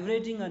were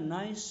vibrating a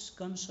nice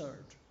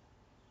concert.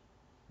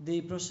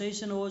 The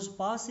procession was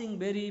passing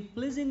very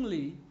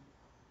pleasingly,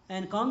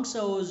 and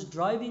Kamsa was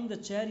driving the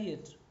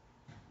chariot,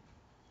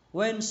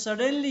 when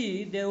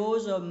suddenly there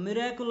was a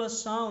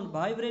miraculous sound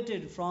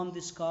vibrated from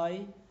the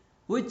sky,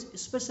 which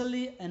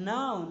specially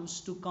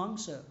announced to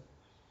Kamsa,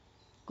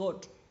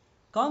 quote,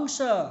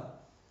 "Kamsa,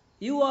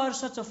 you are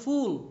such a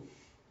fool.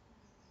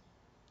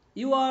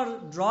 You are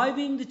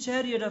driving the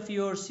chariot of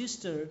your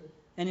sister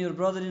and your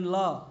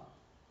brother-in-law,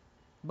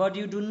 but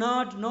you do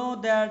not know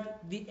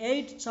that the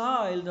eighth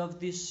child of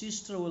this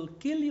sister will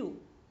kill you."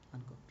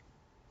 Unquote.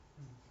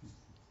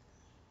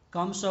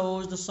 Kamsa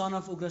was the son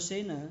of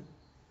Ugrasena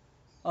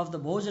of the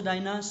Bhoja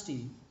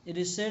dynasty, it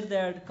is said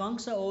that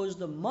Kamsa was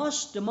the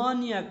most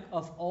demoniac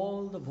of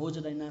all the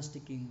Bhoja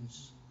dynasty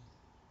kings.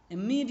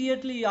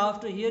 Immediately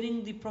after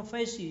hearing the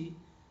prophecy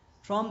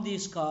from the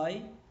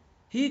sky,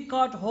 he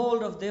caught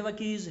hold of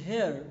Devaki's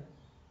hair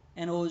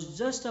and was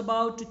just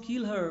about to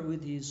kill her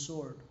with his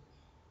sword.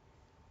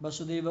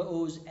 Vasudeva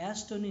was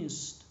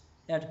astonished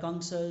at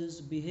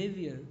Kamsa's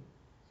behavior,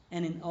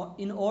 and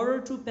in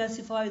order to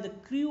pacify the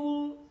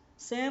cruel,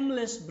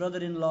 shameless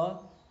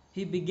brother-in-law,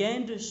 he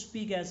began to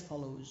speak as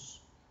follows.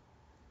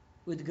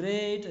 With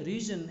great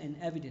reason and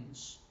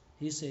evidence,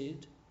 he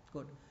said,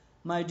 quote,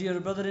 "My dear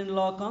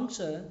brother-in-law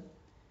Kamsa,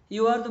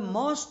 you are the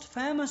most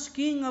famous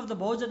king of the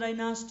Bhoja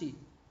dynasty,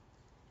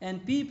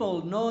 and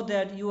people know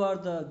that you are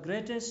the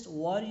greatest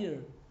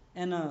warrior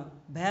and a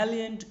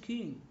valiant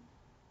king.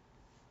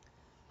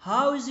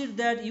 How is it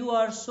that you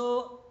are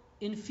so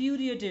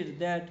infuriated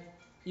that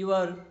you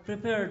are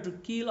prepared to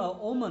kill a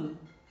woman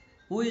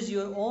who is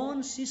your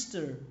own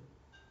sister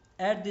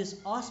at this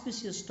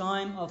auspicious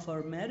time of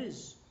her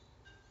marriage?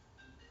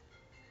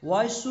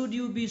 Why should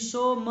you be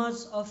so much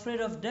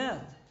afraid of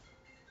death?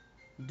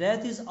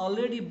 Death is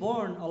already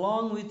born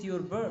along with your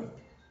birth.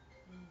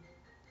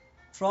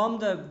 From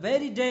the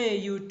very day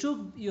you took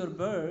your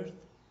birth,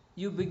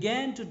 you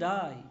began to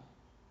die.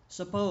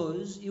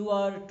 Suppose you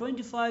are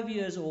 25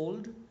 years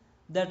old,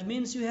 that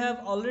means you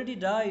have already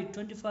died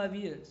 25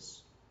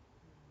 years.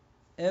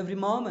 Every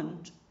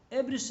moment,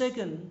 every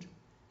second,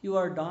 you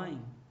are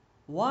dying.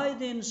 Why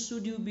then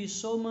should you be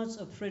so much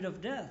afraid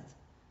of death?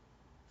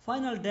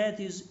 Final death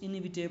is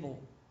inevitable.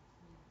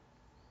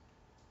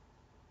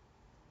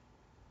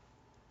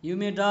 You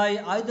may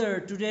die either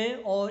today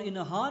or in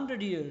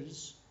 100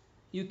 years.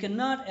 You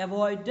cannot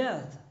avoid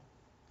death.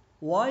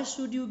 Why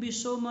should you be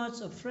so much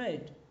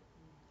afraid?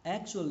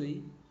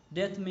 Actually,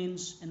 death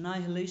means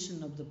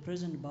annihilation of the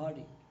present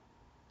body.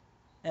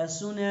 As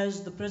soon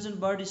as the present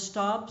body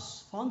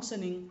stops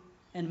functioning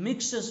and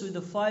mixes with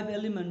the five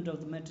elements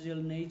of the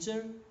material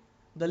nature,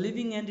 the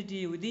living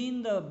entity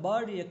within the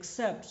body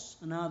accepts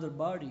another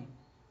body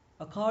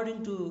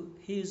according to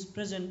his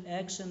present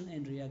action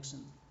and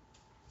reaction.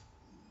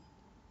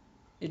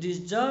 It is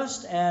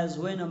just as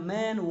when a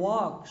man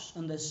walks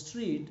on the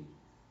street,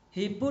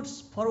 he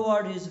puts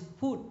forward his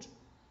foot,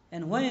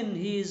 and when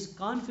he is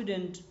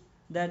confident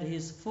that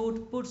his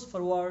foot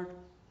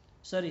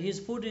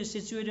is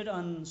situated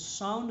on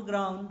sound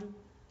ground,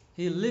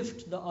 he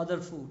lifts the other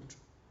foot.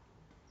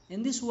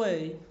 In this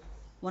way,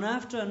 one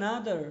after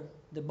another,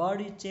 the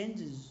body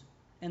changes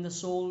and the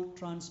soul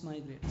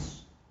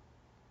transmigrates.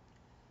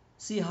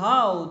 See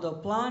how the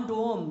plant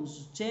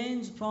worms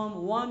change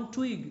from one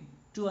twig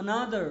to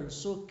another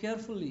so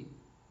carefully.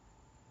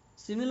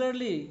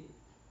 Similarly,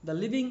 the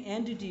living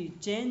entity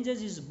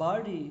changes his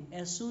body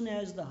as soon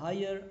as the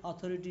higher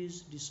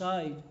authorities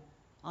decide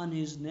on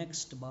his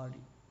next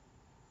body.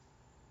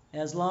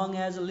 As long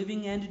as a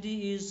living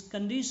entity is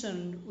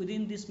conditioned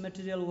within this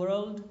material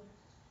world,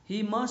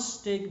 he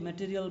must take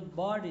material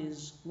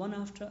bodies one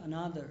after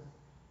another.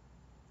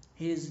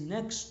 His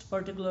next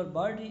particular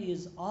body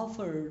is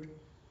offered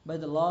by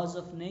the laws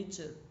of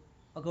nature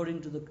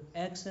according to the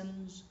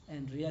actions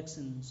and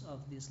reactions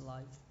of this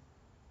life.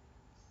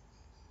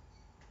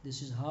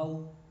 This is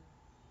how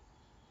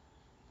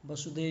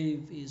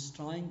Vasudeva is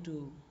trying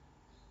to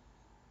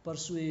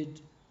persuade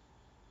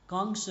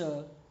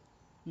Kamsa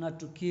not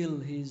to kill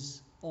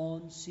his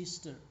own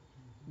sister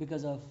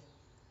because of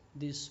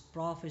this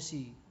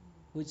prophecy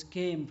which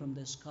came from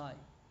the sky.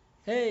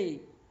 Hey,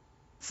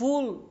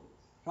 fool,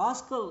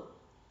 rascal,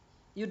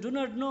 you do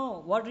not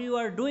know what you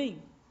are doing.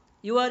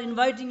 You are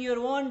inviting your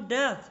own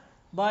death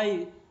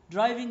by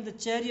driving the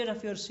chariot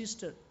of your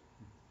sister.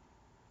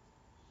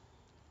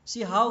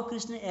 See how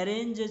Krishna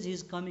arranges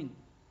his coming.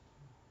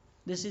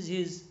 This is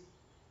his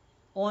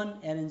own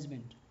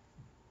arrangement,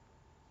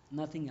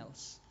 nothing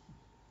else.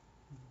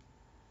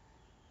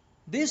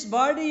 This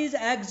body is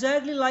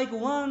exactly like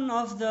one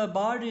of the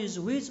bodies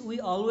which we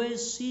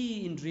always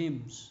see in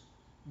dreams.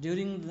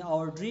 During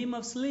our dream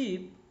of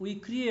sleep, we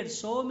create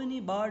so many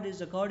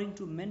bodies according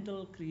to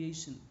mental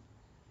creation.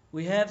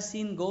 We have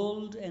seen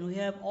gold and we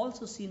have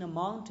also seen a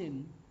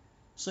mountain.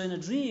 So in a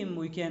dream,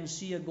 we can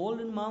see a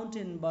golden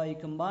mountain by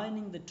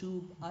combining the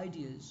two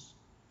ideas.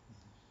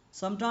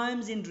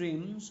 Sometimes in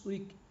dreams,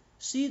 we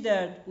see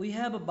that we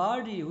have a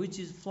body which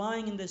is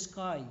flying in the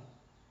sky,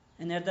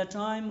 and at that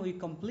time we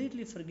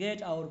completely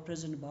forget our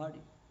present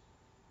body.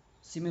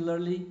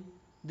 Similarly,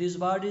 these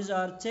bodies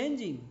are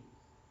changing.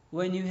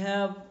 When you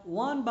have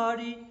one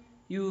body,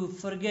 you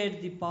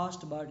forget the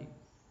past body.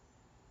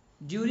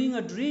 During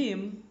a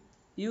dream,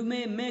 you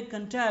may make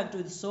contact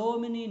with so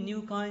many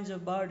new kinds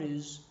of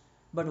bodies,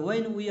 but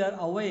when we are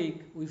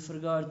awake, we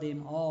forgot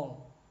them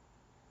all.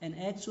 And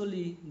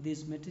actually,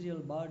 these material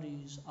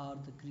bodies are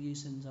the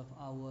creations of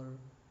our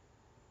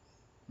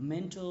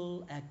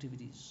mental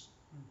activities.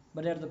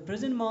 But at the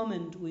present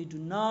moment, we do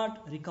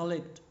not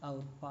recollect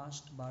our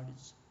past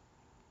bodies.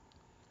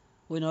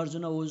 When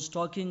Arjuna was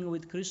talking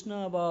with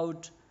Krishna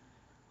about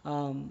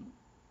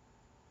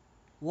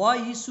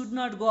why he should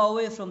not go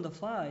away from the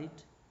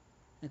fight,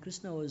 and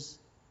Krishna was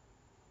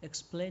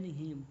explaining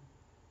him,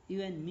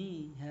 you and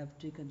me have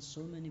taken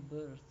so many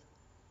births.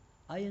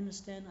 I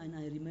understand and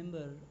I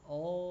remember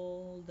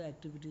all the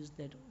activities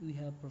that we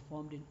have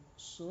performed in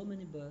so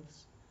many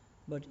births,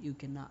 but you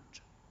cannot.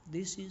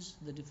 This is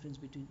the difference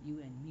between you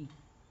and me.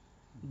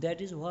 That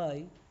is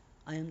why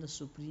I am the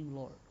Supreme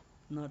Lord,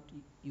 not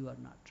you are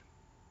not.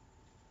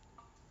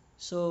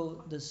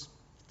 So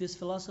this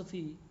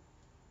philosophy,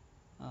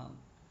 uh,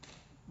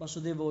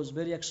 Vasudeva was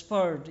very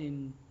expert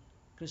in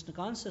Krishna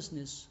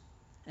consciousness,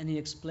 and he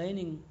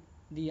explaining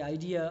the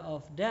idea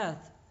of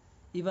death.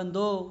 Even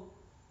though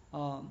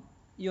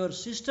your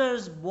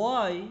sister's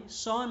boy,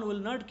 son will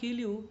not kill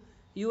you,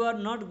 you are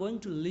not going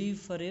to live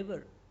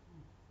forever.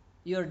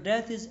 Your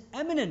death is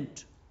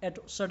imminent at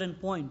a certain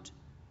point.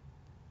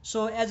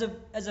 So as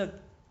a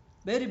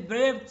very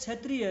brave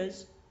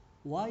Kshatriyas,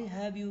 why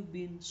have you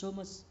been so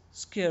much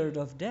scared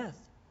of death?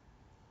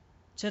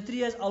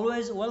 Kshatriyas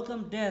always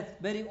welcome death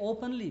very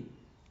openly,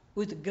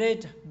 with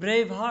great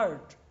brave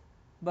heart.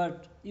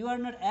 But you are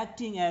not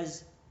acting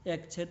as a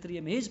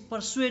Kshatriya. He is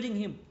persuading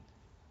him.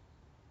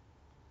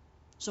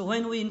 So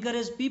when we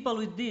encourage people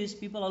with this,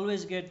 people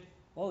always get,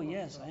 oh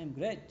yes, I am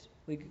great.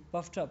 We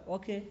puffed up.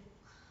 Okay,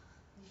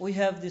 we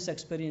have this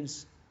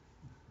experience.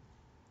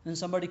 When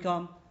somebody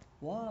come,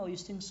 wow, you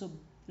sing so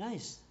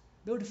nice,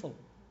 beautiful.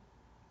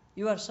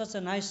 You are such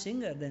a nice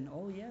singer. Then,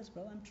 oh yes,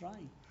 bro, I'm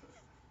trying.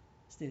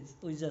 Still,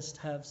 we just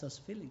have such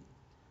feeling.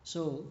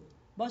 So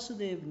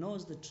Vasudeva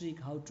knows the trick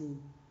how to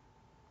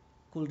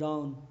cool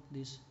down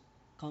this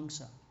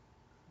kamsa.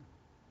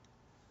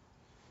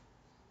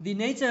 The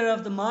nature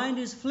of the mind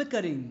is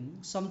flickering.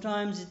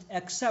 Sometimes it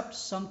accepts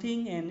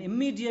something and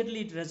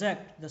immediately it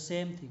rejects the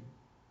same thing.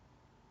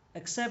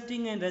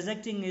 Accepting and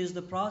rejecting is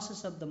the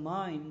process of the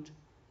mind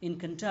in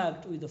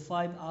contact with the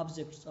 5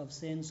 objects of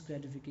sense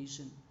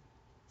gratification: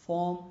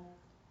 form,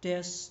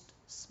 taste,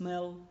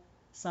 smell,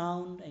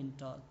 sound, and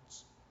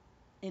touch.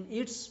 In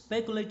its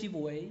speculative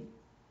way,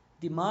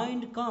 the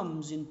mind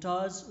comes in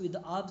touch with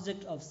the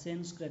object of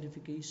sense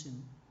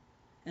gratification.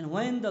 And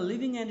when the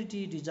living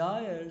entity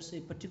desires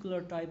a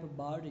particular type of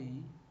body,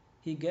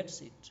 he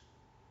gets it.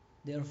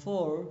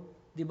 Therefore,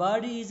 the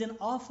body is an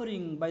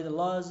offering by the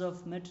laws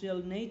of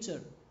material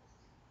nature.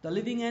 The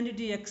living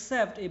entity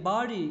accepts a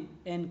body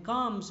and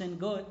comes and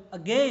goes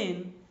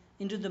again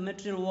into the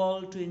material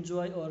world to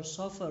enjoy or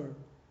suffer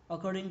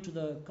according to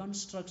the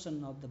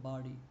construction of the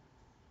body.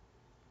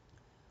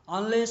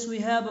 Unless we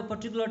have a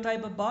particular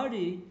type of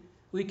body,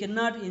 we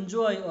cannot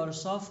enjoy or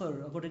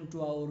suffer according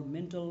to our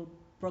mental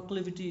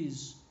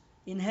proclivities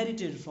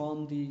inherited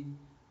from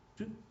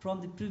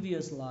the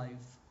previous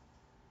life.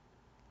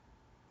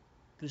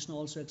 Krishna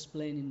also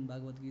explained in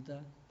Bhagavad Gita,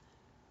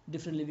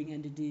 different living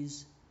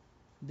entities,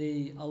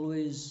 they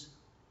always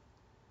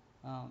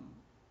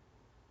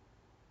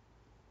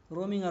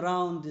roaming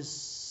around this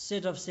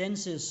set of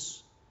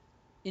senses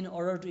in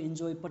order to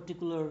enjoy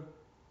particular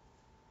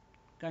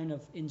kind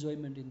of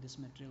enjoyment in this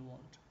material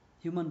world.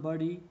 Human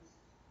body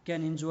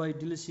can enjoy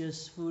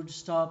delicious food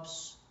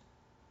stuffs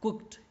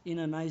cooked in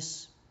a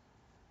nice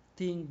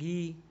thing,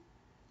 ghee,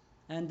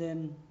 and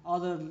then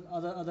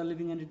other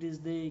living entities,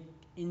 they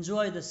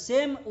enjoy the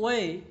same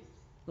way,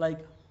 like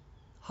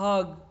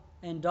hog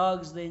and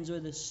dogs, they enjoy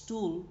the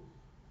stool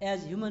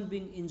as human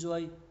beings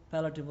enjoy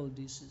palatable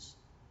dishes.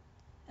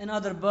 And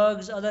other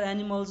bugs, other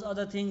animals,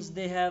 other things,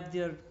 they have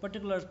their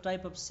particular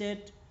type of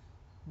set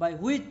by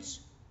which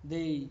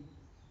they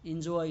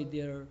enjoy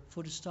their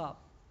food stuff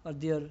or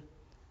their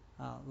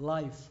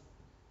life.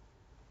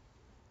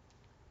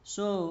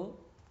 So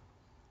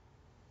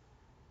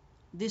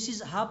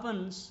this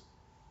happens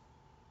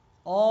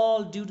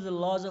all due to the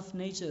laws of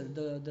nature,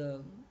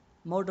 the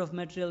mode of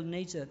material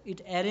nature.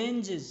 It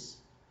arranges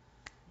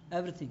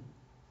everything.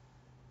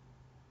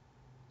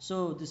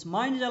 So this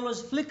mind is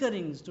always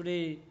flickering.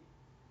 Today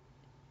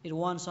it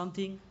wants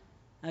something,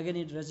 again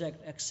it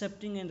rejects.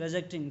 Accepting and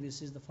rejecting,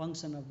 this is the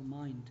function of the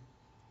mind.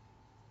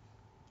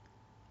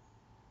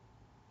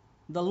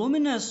 The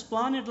luminous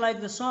planet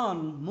like the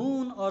sun,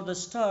 moon, or the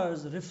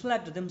stars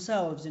reflect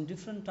themselves in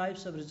different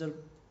types of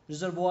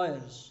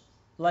reservoirs,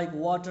 like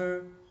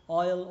water,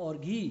 oil, or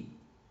ghee.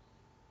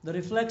 The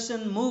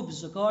reflection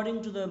moves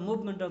according to the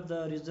movement of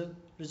the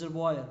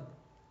reservoir.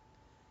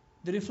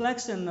 The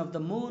reflection of the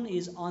moon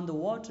is on the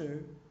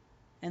water,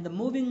 and the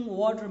moving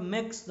water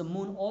makes the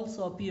moon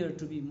also appear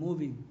to be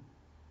moving.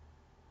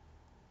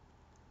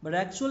 But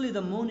actually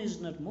the moon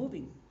is not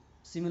moving.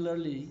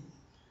 Similarly,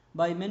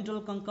 by mental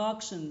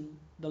concoction,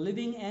 the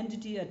living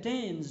entity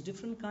attains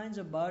different kinds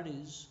of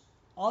bodies,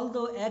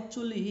 although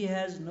actually he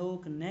has no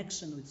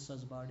connection with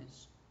such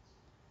bodies.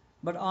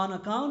 But on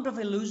account of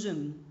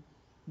illusion,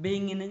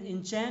 being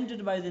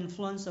enchanted by the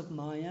influence of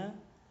Maya,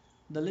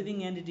 the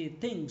living entity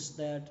thinks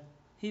that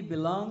he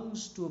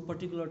belongs to a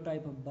particular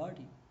type of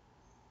body.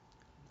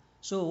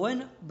 So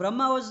when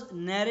Brahma was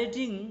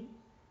narrating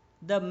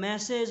the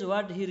message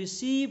what he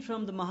received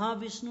from the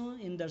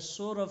Mahavishnu in the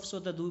shore of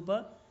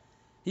Sotadupa,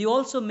 he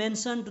also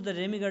mentioned to the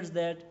demigods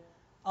that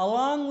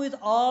along with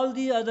all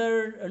the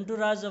other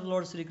entourage of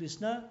Lord Sri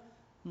Krishna,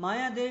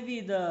 Maya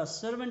Devi, the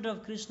servant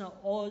of Krishna,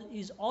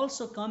 is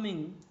also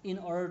coming in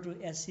order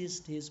to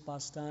assist his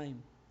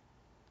pastime.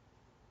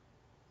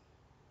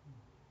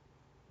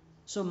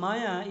 So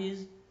Maya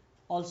is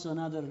also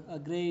a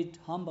great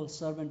humble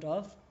servant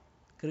of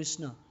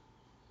Krishna,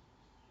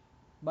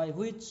 by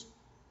which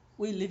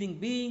we living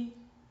being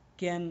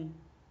can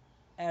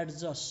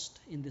adjust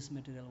in this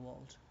material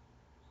world.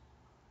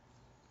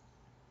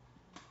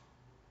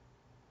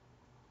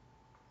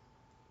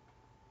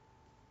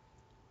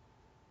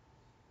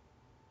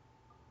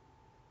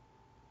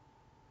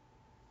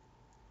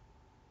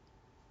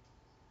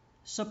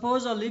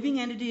 Suppose a living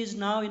entity is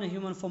now in a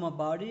human form of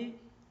body.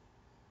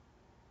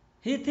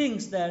 He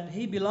thinks that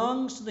he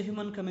belongs to the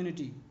human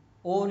community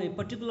or a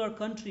particular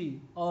country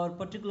or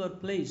particular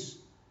place.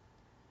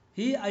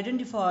 He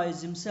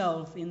identifies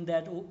himself in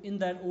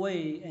that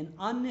way and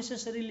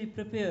unnecessarily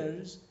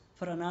prepares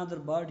for another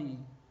body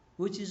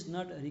which is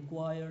not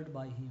required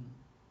by him.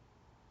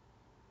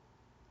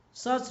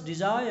 Such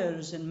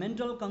desires and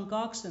mental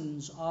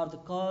concoctions are the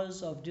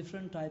cause of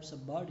different types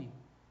of body.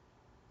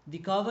 The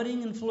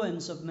covering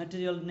influence of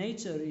material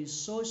nature is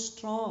so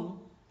strong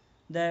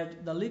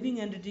that the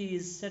living entity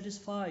is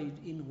satisfied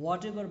in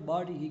whatever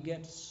body he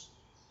gets,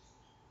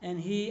 and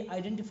he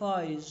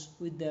identifies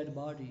with that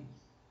body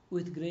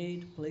with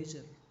great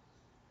pleasure.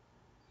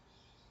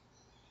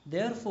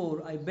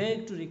 Therefore, I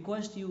beg to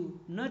request you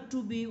not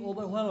to be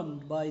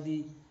overwhelmed by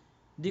the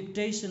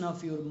dictation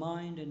of your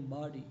mind and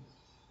body.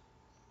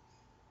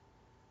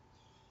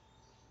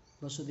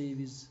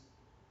 Vasudeva is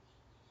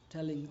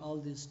telling all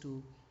this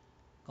to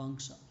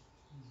Kamsa.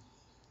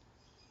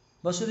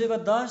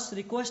 Vasudeva thus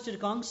requested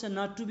Kamsa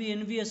not to be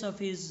envious of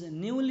his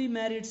newly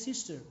married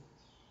sister.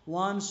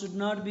 One should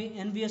not be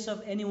envious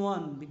of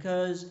anyone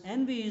because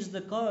envy is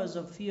the cause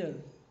of fear,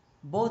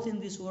 both in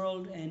this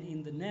world and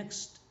in the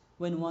next,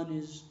 when one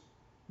is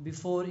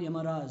before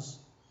Yamaraj,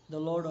 the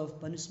Lord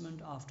of punishment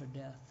after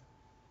death.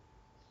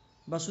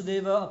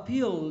 Vasudeva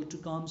appealed to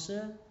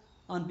Kamsa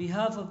on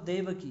behalf of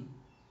Devaki,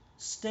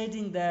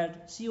 stating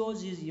that she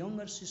was his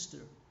younger sister.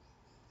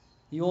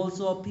 He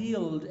also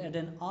appealed at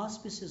an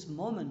auspicious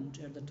moment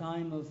at the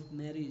time of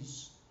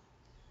marriage.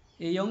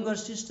 A younger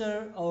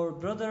sister or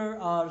brother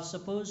are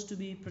supposed to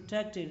be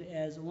protected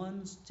as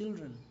one's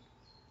children.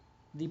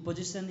 The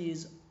position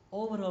is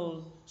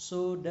overall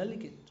so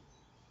delicate,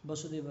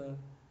 Vasudeva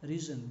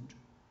reasoned,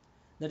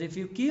 that if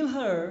you kill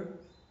her,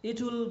 it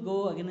will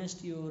go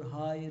against your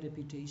high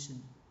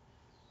reputation.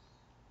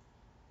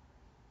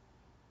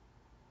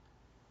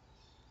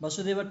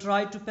 Vasudeva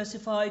tried to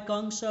pacify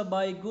Kamsa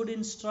by good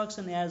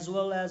instruction as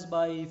well as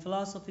by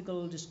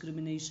philosophical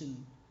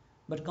discrimination.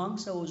 But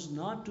Kamsa was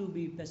not to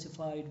be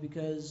pacified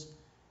because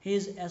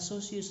his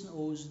association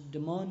was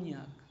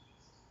demoniac.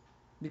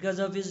 Because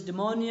of his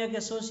demoniac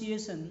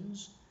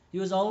associations, he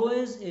was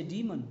always a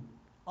demon,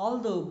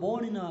 although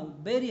born in a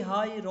very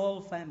high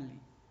royal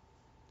family.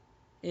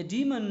 A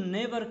demon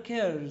never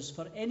cares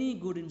for any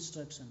good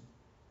instruction.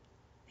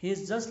 He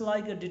is just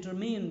like a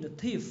determined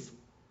thief.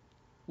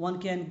 One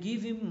can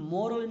give him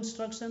moral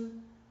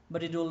instruction,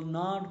 but it will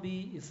not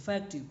be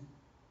effective.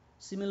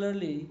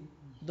 Similarly,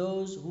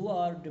 those who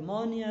are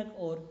demoniac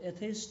or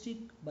atheistic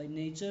by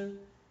nature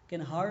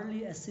can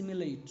hardly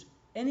assimilate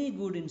any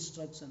good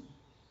instruction,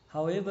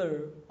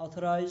 however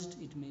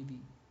authorized it may be.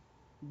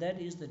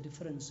 That is the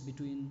difference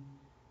between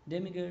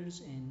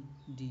demigods and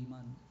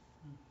demon.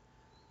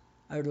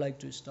 I would like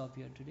to stop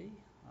here today.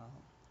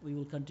 We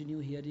will continue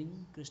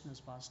hearing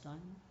Krishna's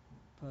pastime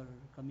for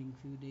coming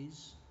few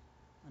days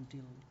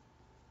until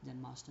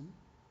Janmashtami.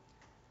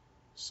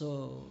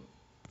 So,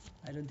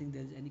 I don't think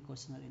there is any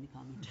question or any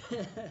comment.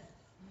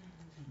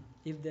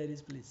 If there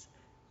is, please.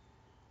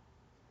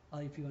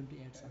 Or if you want to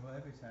add something. Well,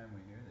 every time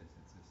we hear this,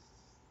 it's just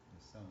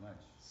there's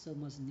So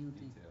much new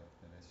thing. detail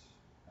that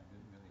I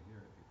didn't really hear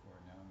it before.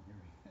 Now I'm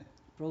hearing it.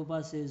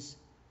 Prabhupada says,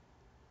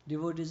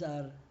 devotees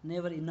are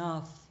never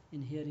enough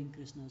in hearing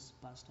Krishna's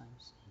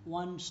pastimes.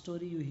 One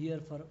story you hear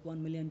for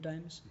 1,000,000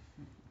 times,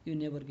 you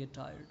never get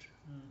tired.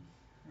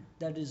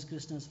 That is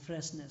Krishna's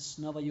freshness,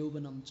 Nava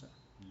Yoganam cha.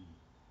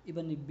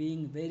 Even if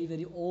being very,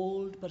 very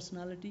old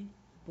personality,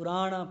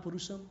 Purana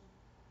Purusham,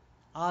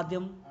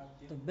 Adyam,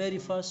 the very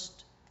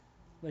first,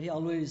 but he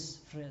always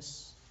fresh.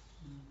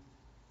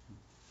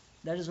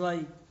 That is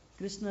why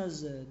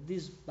Krishna's,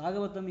 this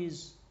Bhagavatam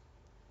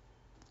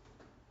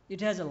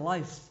it has a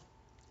life.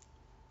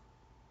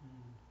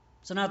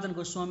 Sanatana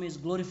Goswami is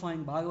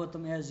glorifying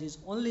Bhagavatam as his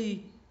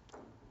only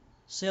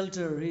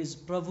shelter, his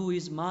Prabhu,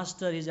 his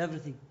master, his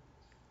everything.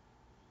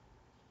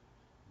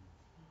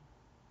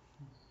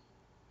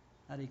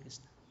 Hare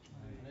Krishna.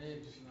 Hare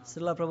Krishna.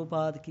 Srila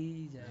Prabhupada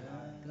ki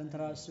jai.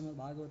 Granthara Srimad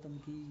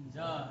Bhagavatam ki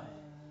jai.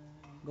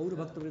 Gaur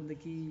Bhakta Vrinda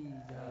ki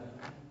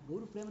jai.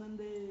 Gaur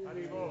Premanande.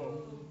 Haribo.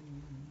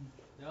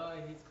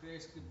 Jai His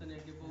Grace Kirtan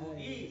Yajna Prabhu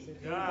ki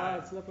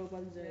Prabhupada, Srila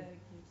Prabhupada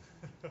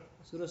jai.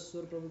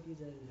 Suraswar Prabhu ki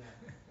jai.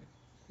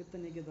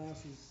 Kirtan Yajna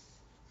Das is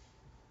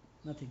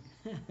nothing.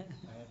 I have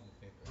the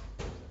paper.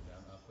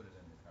 I'll put it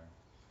in the car.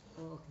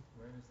 Oh, okay.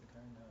 Where is the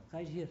car now?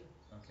 Right here.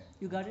 Okay.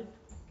 You got it?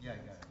 Yeah, I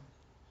got it.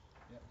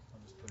 Yep.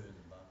 I'll just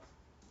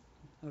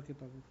Okay,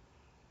 Prabhu.